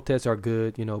 Protests are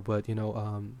good, but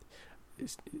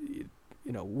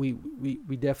we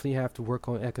definitely have to work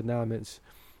on economics,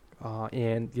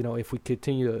 and if we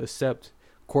continue to accept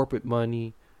corporate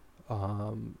money,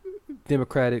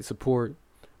 democratic support,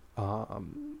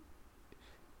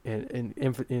 and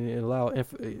allow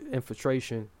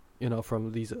infiltration,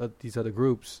 from these other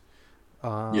groups,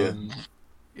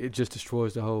 it just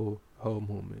destroys the whole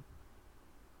movement.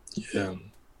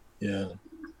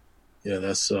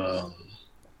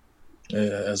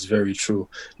 That's very true,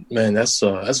 man. That's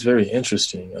very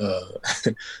interesting.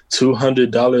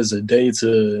 $200 a day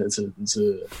to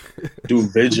do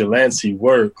vigilante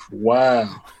work.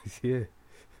 Wow. Yeah.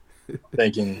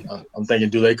 I'm thinking,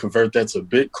 do they convert that to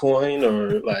Bitcoin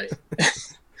or like?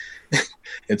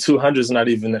 And 200 is not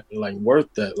even like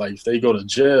worth that. Like if they go to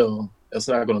jail, that's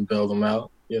not going to bail them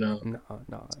out. No,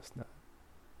 it's not.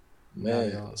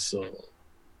 Man, so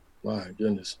my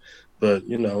goodness. But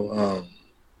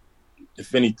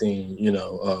if anything,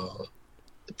 the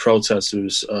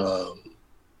protesters,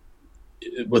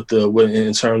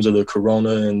 in terms of the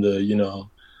corona and the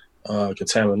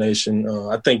contamination,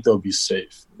 I think they'll be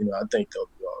safe. I think they'll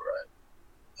be all right.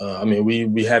 I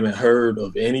mean, we haven't heard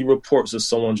of any reports of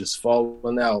someone just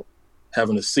falling out,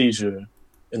 having a seizure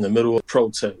in the middle of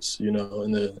protests,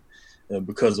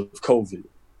 because of COVID.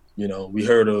 We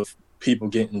heard of people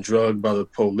getting drugged by the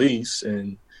police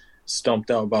and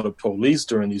stumped out by the police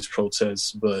during these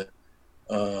protests, but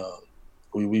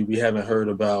we haven't heard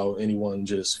about anyone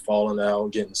just falling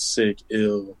out, getting sick,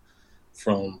 ill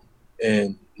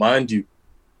and mind you,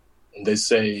 they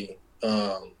say,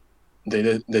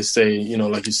 they say,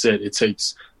 like you said, it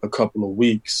takes a couple of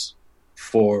weeks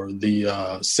for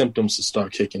the symptoms to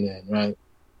start kicking in, right?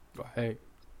 Right.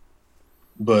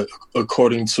 But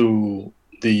according to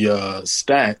the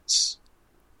stats,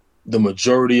 the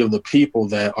majority of the people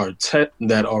that are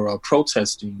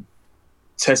protesting,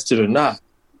 tested or not,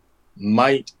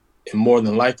 might and more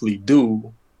than likely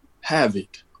do have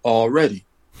it already.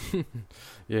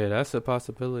 Yeah, that's a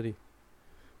possibility.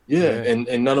 Yeah,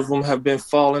 and none of them have been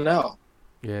falling out.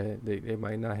 Yeah, they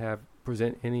might not have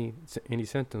present any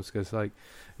symptoms because like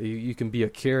you can be a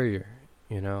carrier,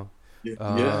 Yeah.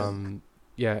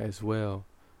 As well.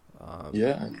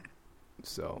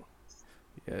 So.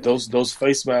 Yeah. Those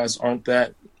face masks aren't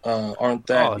that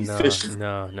efficient.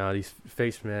 No, these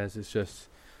face masks is just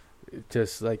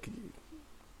like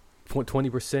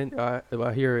 20%. I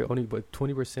hear only but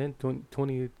 20%,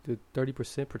 20 to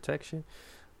 30% protection.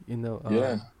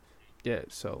 Yeah.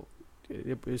 So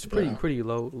it's pretty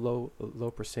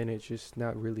low percentage. It's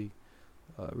not really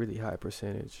really high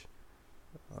percentage.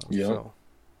 So,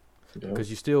 because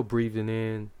you're still breathing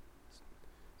in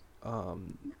a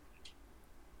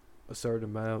certain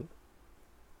amount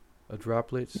of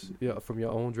droplets, from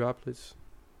your own droplets.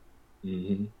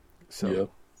 Mm-hmm. So,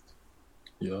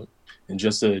 yeah. And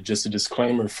just a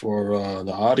disclaimer for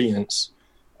the audience: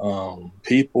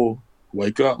 people,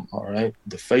 wake up! All right,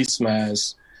 the face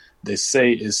mask, they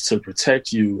say, is to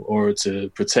protect you or to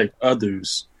protect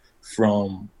others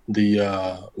from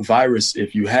the virus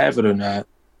if you have it or not.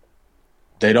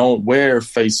 They don't wear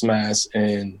face masks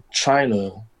in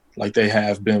China like they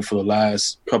have been for the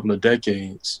last couple of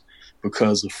decades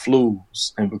because of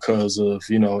flus and because of,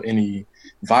 any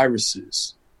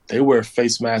viruses. They wear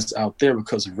face masks out there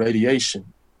because of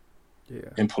radiation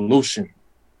and pollution.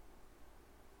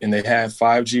 And they had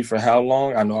 5G for how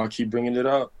long? I know I keep bringing it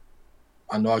up.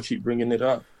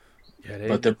 Yeah,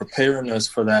 but they're preparing us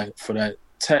for that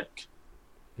tech.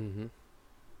 Mm-hmm.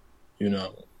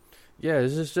 Yeah,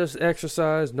 this is just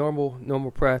exercise,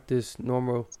 normal practice,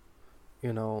 normal,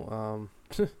 getting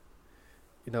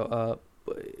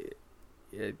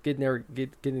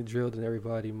drilled in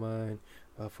everybody's mind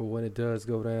for when it does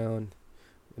go down,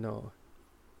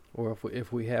 or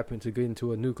if we happen to get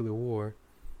into a nuclear war,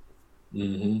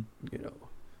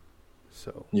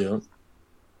 So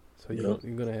you're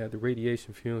gonna have the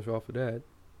radiation fumes off of that.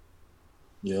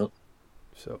 Yep.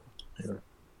 So. Yeah.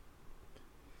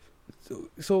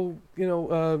 So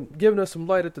giving us some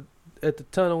light at the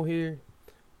tunnel here.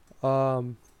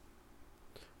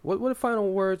 What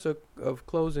final words of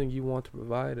closing you want to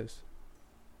provide us?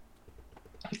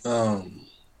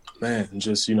 Man,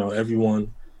 just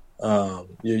everyone.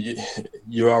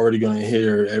 You're already gonna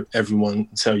hear everyone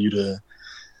tell you to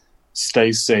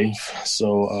stay safe.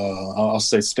 So I'll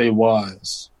say stay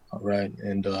wise. All right,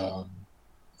 and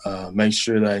make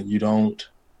sure that you don't.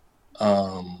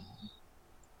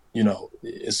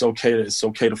 It's okay to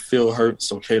feel hurt.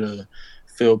 It's okay to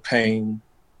feel pain,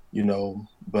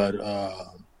 but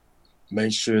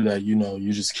make sure that,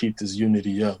 you just keep this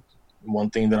unity up. One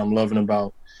thing that I'm loving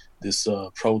about this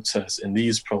protest and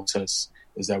these protests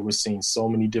is that we're seeing so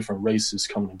many different races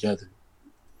come together,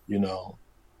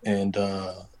 and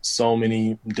so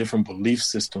many different belief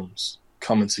systems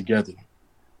coming together.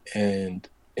 And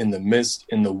in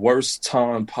the worst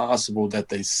time possible that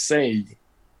they say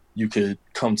you could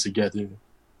come together,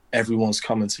 everyone's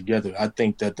coming together. I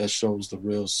think that shows the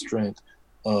real strength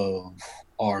of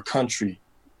our country,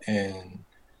 and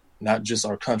not just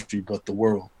our country, but the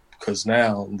world, because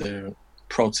now they're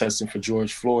protesting for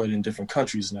George Floyd in different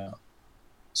countries now.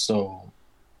 So,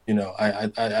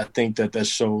 I think that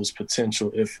shows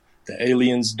potential. If the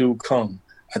aliens do come,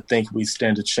 I think we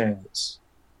stand a chance.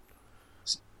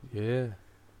 Yeah.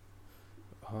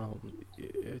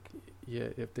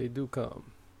 If they do come.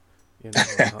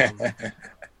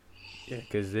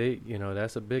 Because they,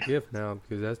 that's a big if now,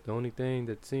 because that's the only thing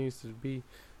that seems to be,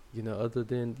 other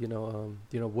than,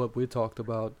 what we talked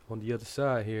about on the other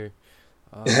side here,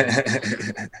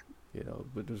 You know,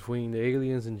 but between the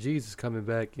aliens and Jesus coming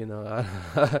back, you know,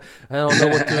 I don't know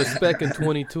what to expect in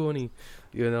 2020.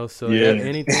 You know, so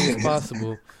anything is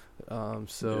possible.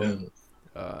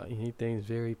 Anything's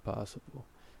very possible.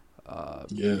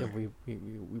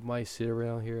 We might sit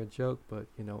around here and joke, but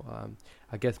you know,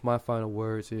 I guess my final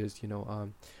words is, you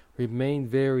know, remain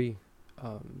very,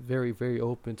 very, very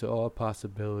open to all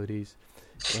possibilities,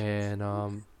 and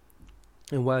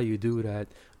while you do that,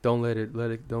 don't let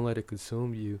it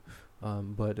consume you,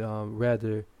 but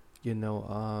rather, you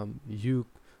know, you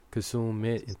consume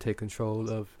it and take control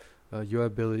of your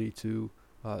ability to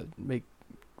make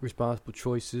responsible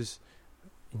choices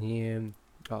and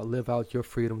live out your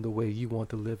freedom the way you want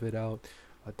to live it out.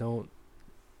 Don't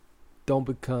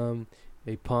become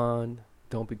a pawn.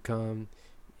 Don't become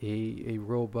a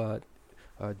robot.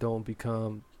 Don't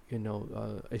become, you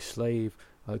know, a slave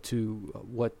to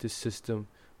what this system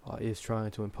is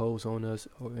trying to impose on us,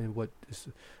 and what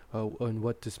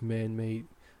this man-made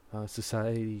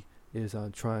society is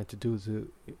trying to do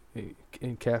to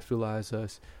encapsulate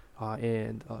us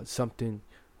and something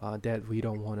that we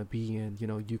don't want to be in. You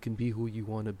know, you can be who you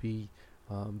want to be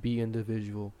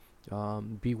individual,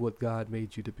 be what God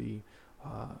made you to be.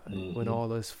 When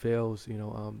all else fails, you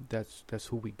know, that's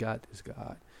who we got is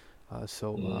God.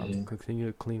 So continue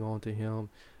to cling on to Him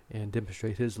and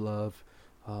demonstrate His love,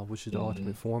 which is the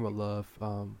ultimate form of love.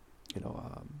 You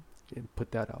know, and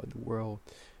put that out in the world.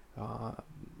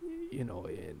 You know,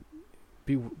 and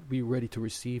be ready to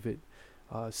receive it.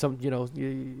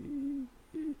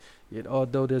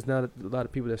 Although there's not a lot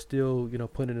of people that still, you know,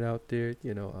 putting it out there,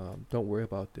 you know, don't worry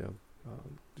about them.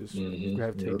 Just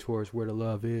gravitate towards where the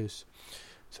love is.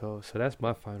 So that's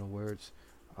my final words.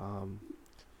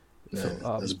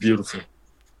 That's beautiful.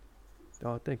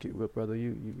 Oh, thank you, brother.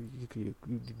 You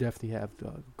definitely have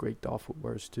great, thoughtful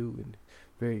words too, and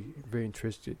very, very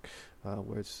intrinsic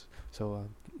words. So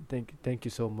thank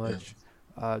you so much.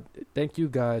 Thank you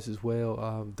guys as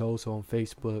well. Those on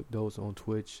Facebook, those on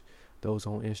Twitch, those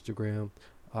on Instagram.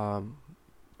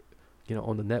 You know,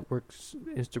 on the networks,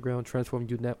 Instagram, Transform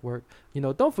You Network. You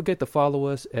know, don't forget to follow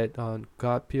us at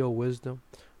God Pure Wisdom.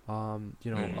 You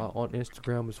know, on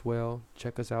Instagram as well.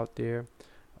 Check us out there.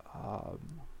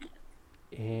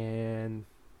 And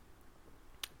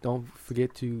don't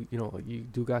forget to, you know, you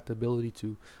do got the ability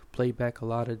to play back a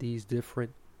lot of these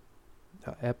different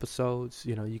episodes.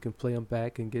 You know, you can play them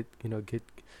back and get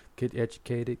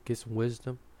educated, get some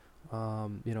wisdom.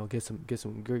 You know, get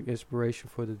some great inspiration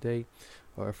for the day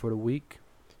or for the week,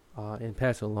 and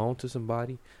pass it along to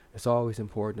somebody. It's always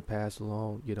important to pass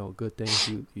along, you know, good things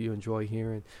you enjoy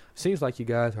hearing. Seems like you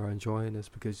guys are enjoying this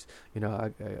because, you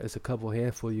know, it's a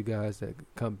handful of you guys that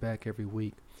come back every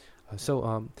week.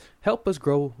 So help us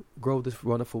grow this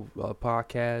wonderful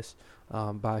podcast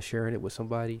by sharing it with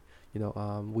somebody. You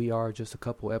know, we are just a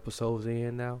couple episodes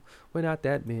in now. We're not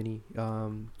that many.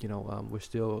 You know, we're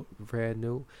still brand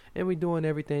new, and we're doing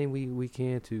everything we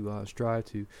can to strive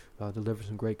to deliver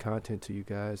some great content to you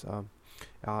guys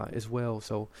as well.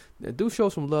 So do show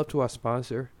some love to our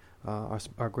sponsor,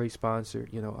 our great sponsor.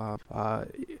 You know,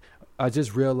 I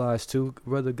just realized too,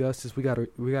 Brother Augustus, we gotta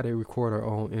record our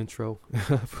own intro.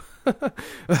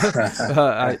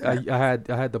 I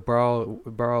had to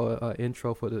borrow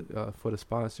intro for the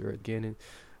sponsor again,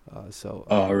 and so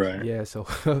all right, yeah. So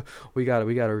we gotta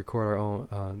record our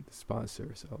own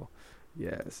sponsor. So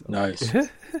yeah, so. Nice.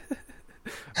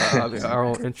 Our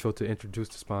own intro to introduce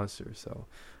the sponsor. So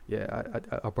yeah,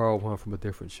 I borrowed one from a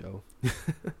different show.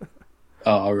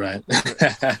 All right.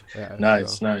 Yeah,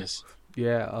 nice.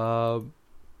 Yeah,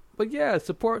 but yeah,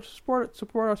 support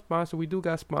our sponsor. We do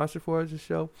got sponsored for the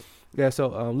show. Yeah,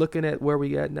 so looking at where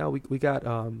we at now, we got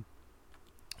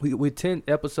we're 10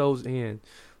 episodes in.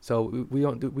 So we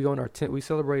on our 10th. We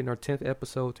celebrating our 10th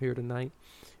episode here tonight.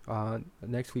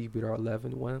 Next week will be our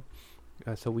 11th one.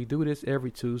 So we do this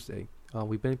every Tuesday.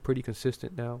 We've been pretty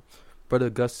consistent now. Brother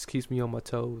Augustus keeps me on my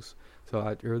toes. So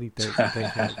I really think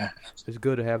it's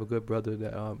good to have a good brother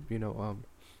that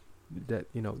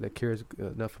that cares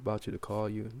enough about you to call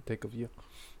you and think of you.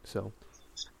 So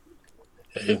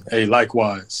hey,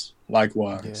 likewise.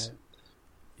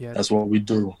 Yeah, that's what we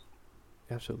do.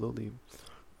 Absolutely.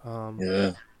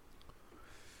 Yeah.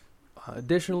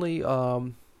 Additionally,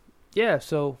 yeah,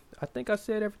 so I think I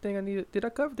said everything I needed. Did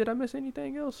I miss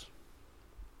anything else?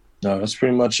 No, that's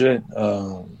pretty much it.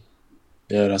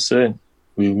 Yeah, that's it.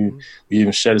 We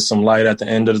even shedded some light at the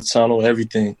end of the tunnel,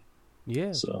 everything.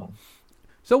 Yeah. So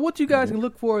what you guys can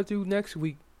look forward to next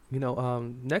week? You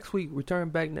know, next week, return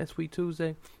back next week,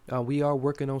 Tuesday. We are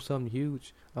working on something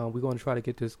huge. We're going to try to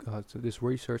get this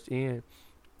research in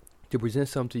to present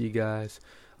something to you guys.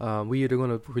 We either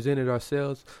going to present it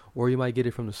ourselves or you might get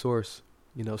it from the source,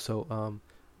 so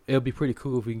it'll be pretty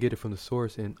cool if we can get it from the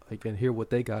source and hear what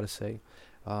they got to say.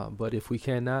 But if we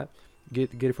cannot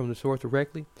get it from the source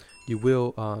directly, you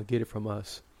will get it from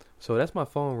us. So that's my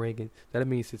phone ringing. That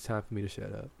means it's time for me to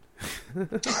shut up.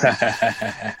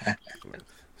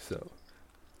 So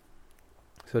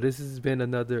this has been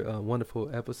another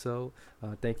wonderful episode.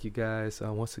 Thank you guys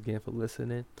once again for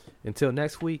listening. Until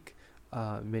next week,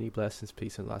 many blessings,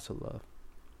 peace, and lots of love.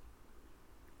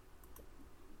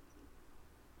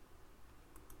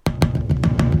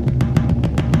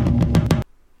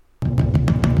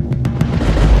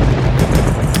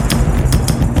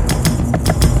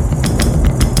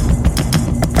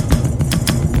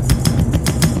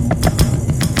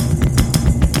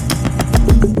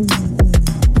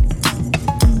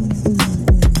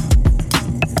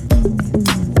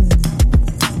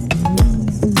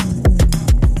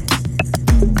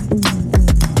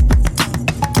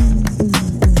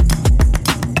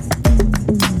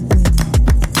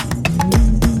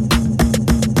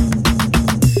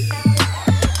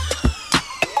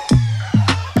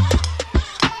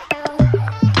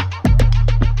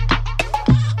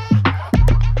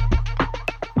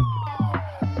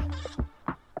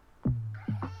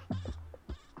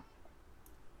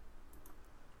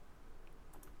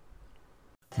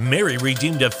 Mary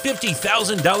redeemed a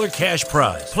 $50,000 cash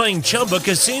prize playing Chumba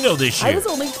Casino this year. I was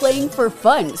only playing for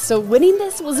fun, so winning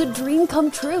this was a dream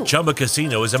come true. Chumba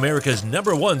Casino is America's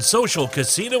 #1 social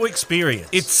casino experience.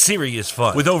 It's serious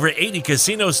fun. With over 80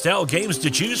 casino-style games to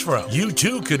choose from, you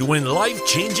too could win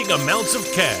life-changing amounts of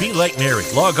cash. Be like Mary.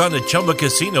 Log on to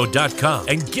ChumbaCasino.com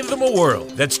and give them a whirl.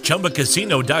 That's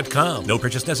ChumbaCasino.com. No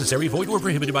purchase necessary. Void where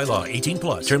prohibited by law.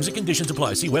 18+. Terms and conditions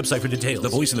apply. See website for details. The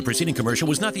voice in the preceding commercial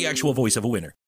was not the actual voice of a winner.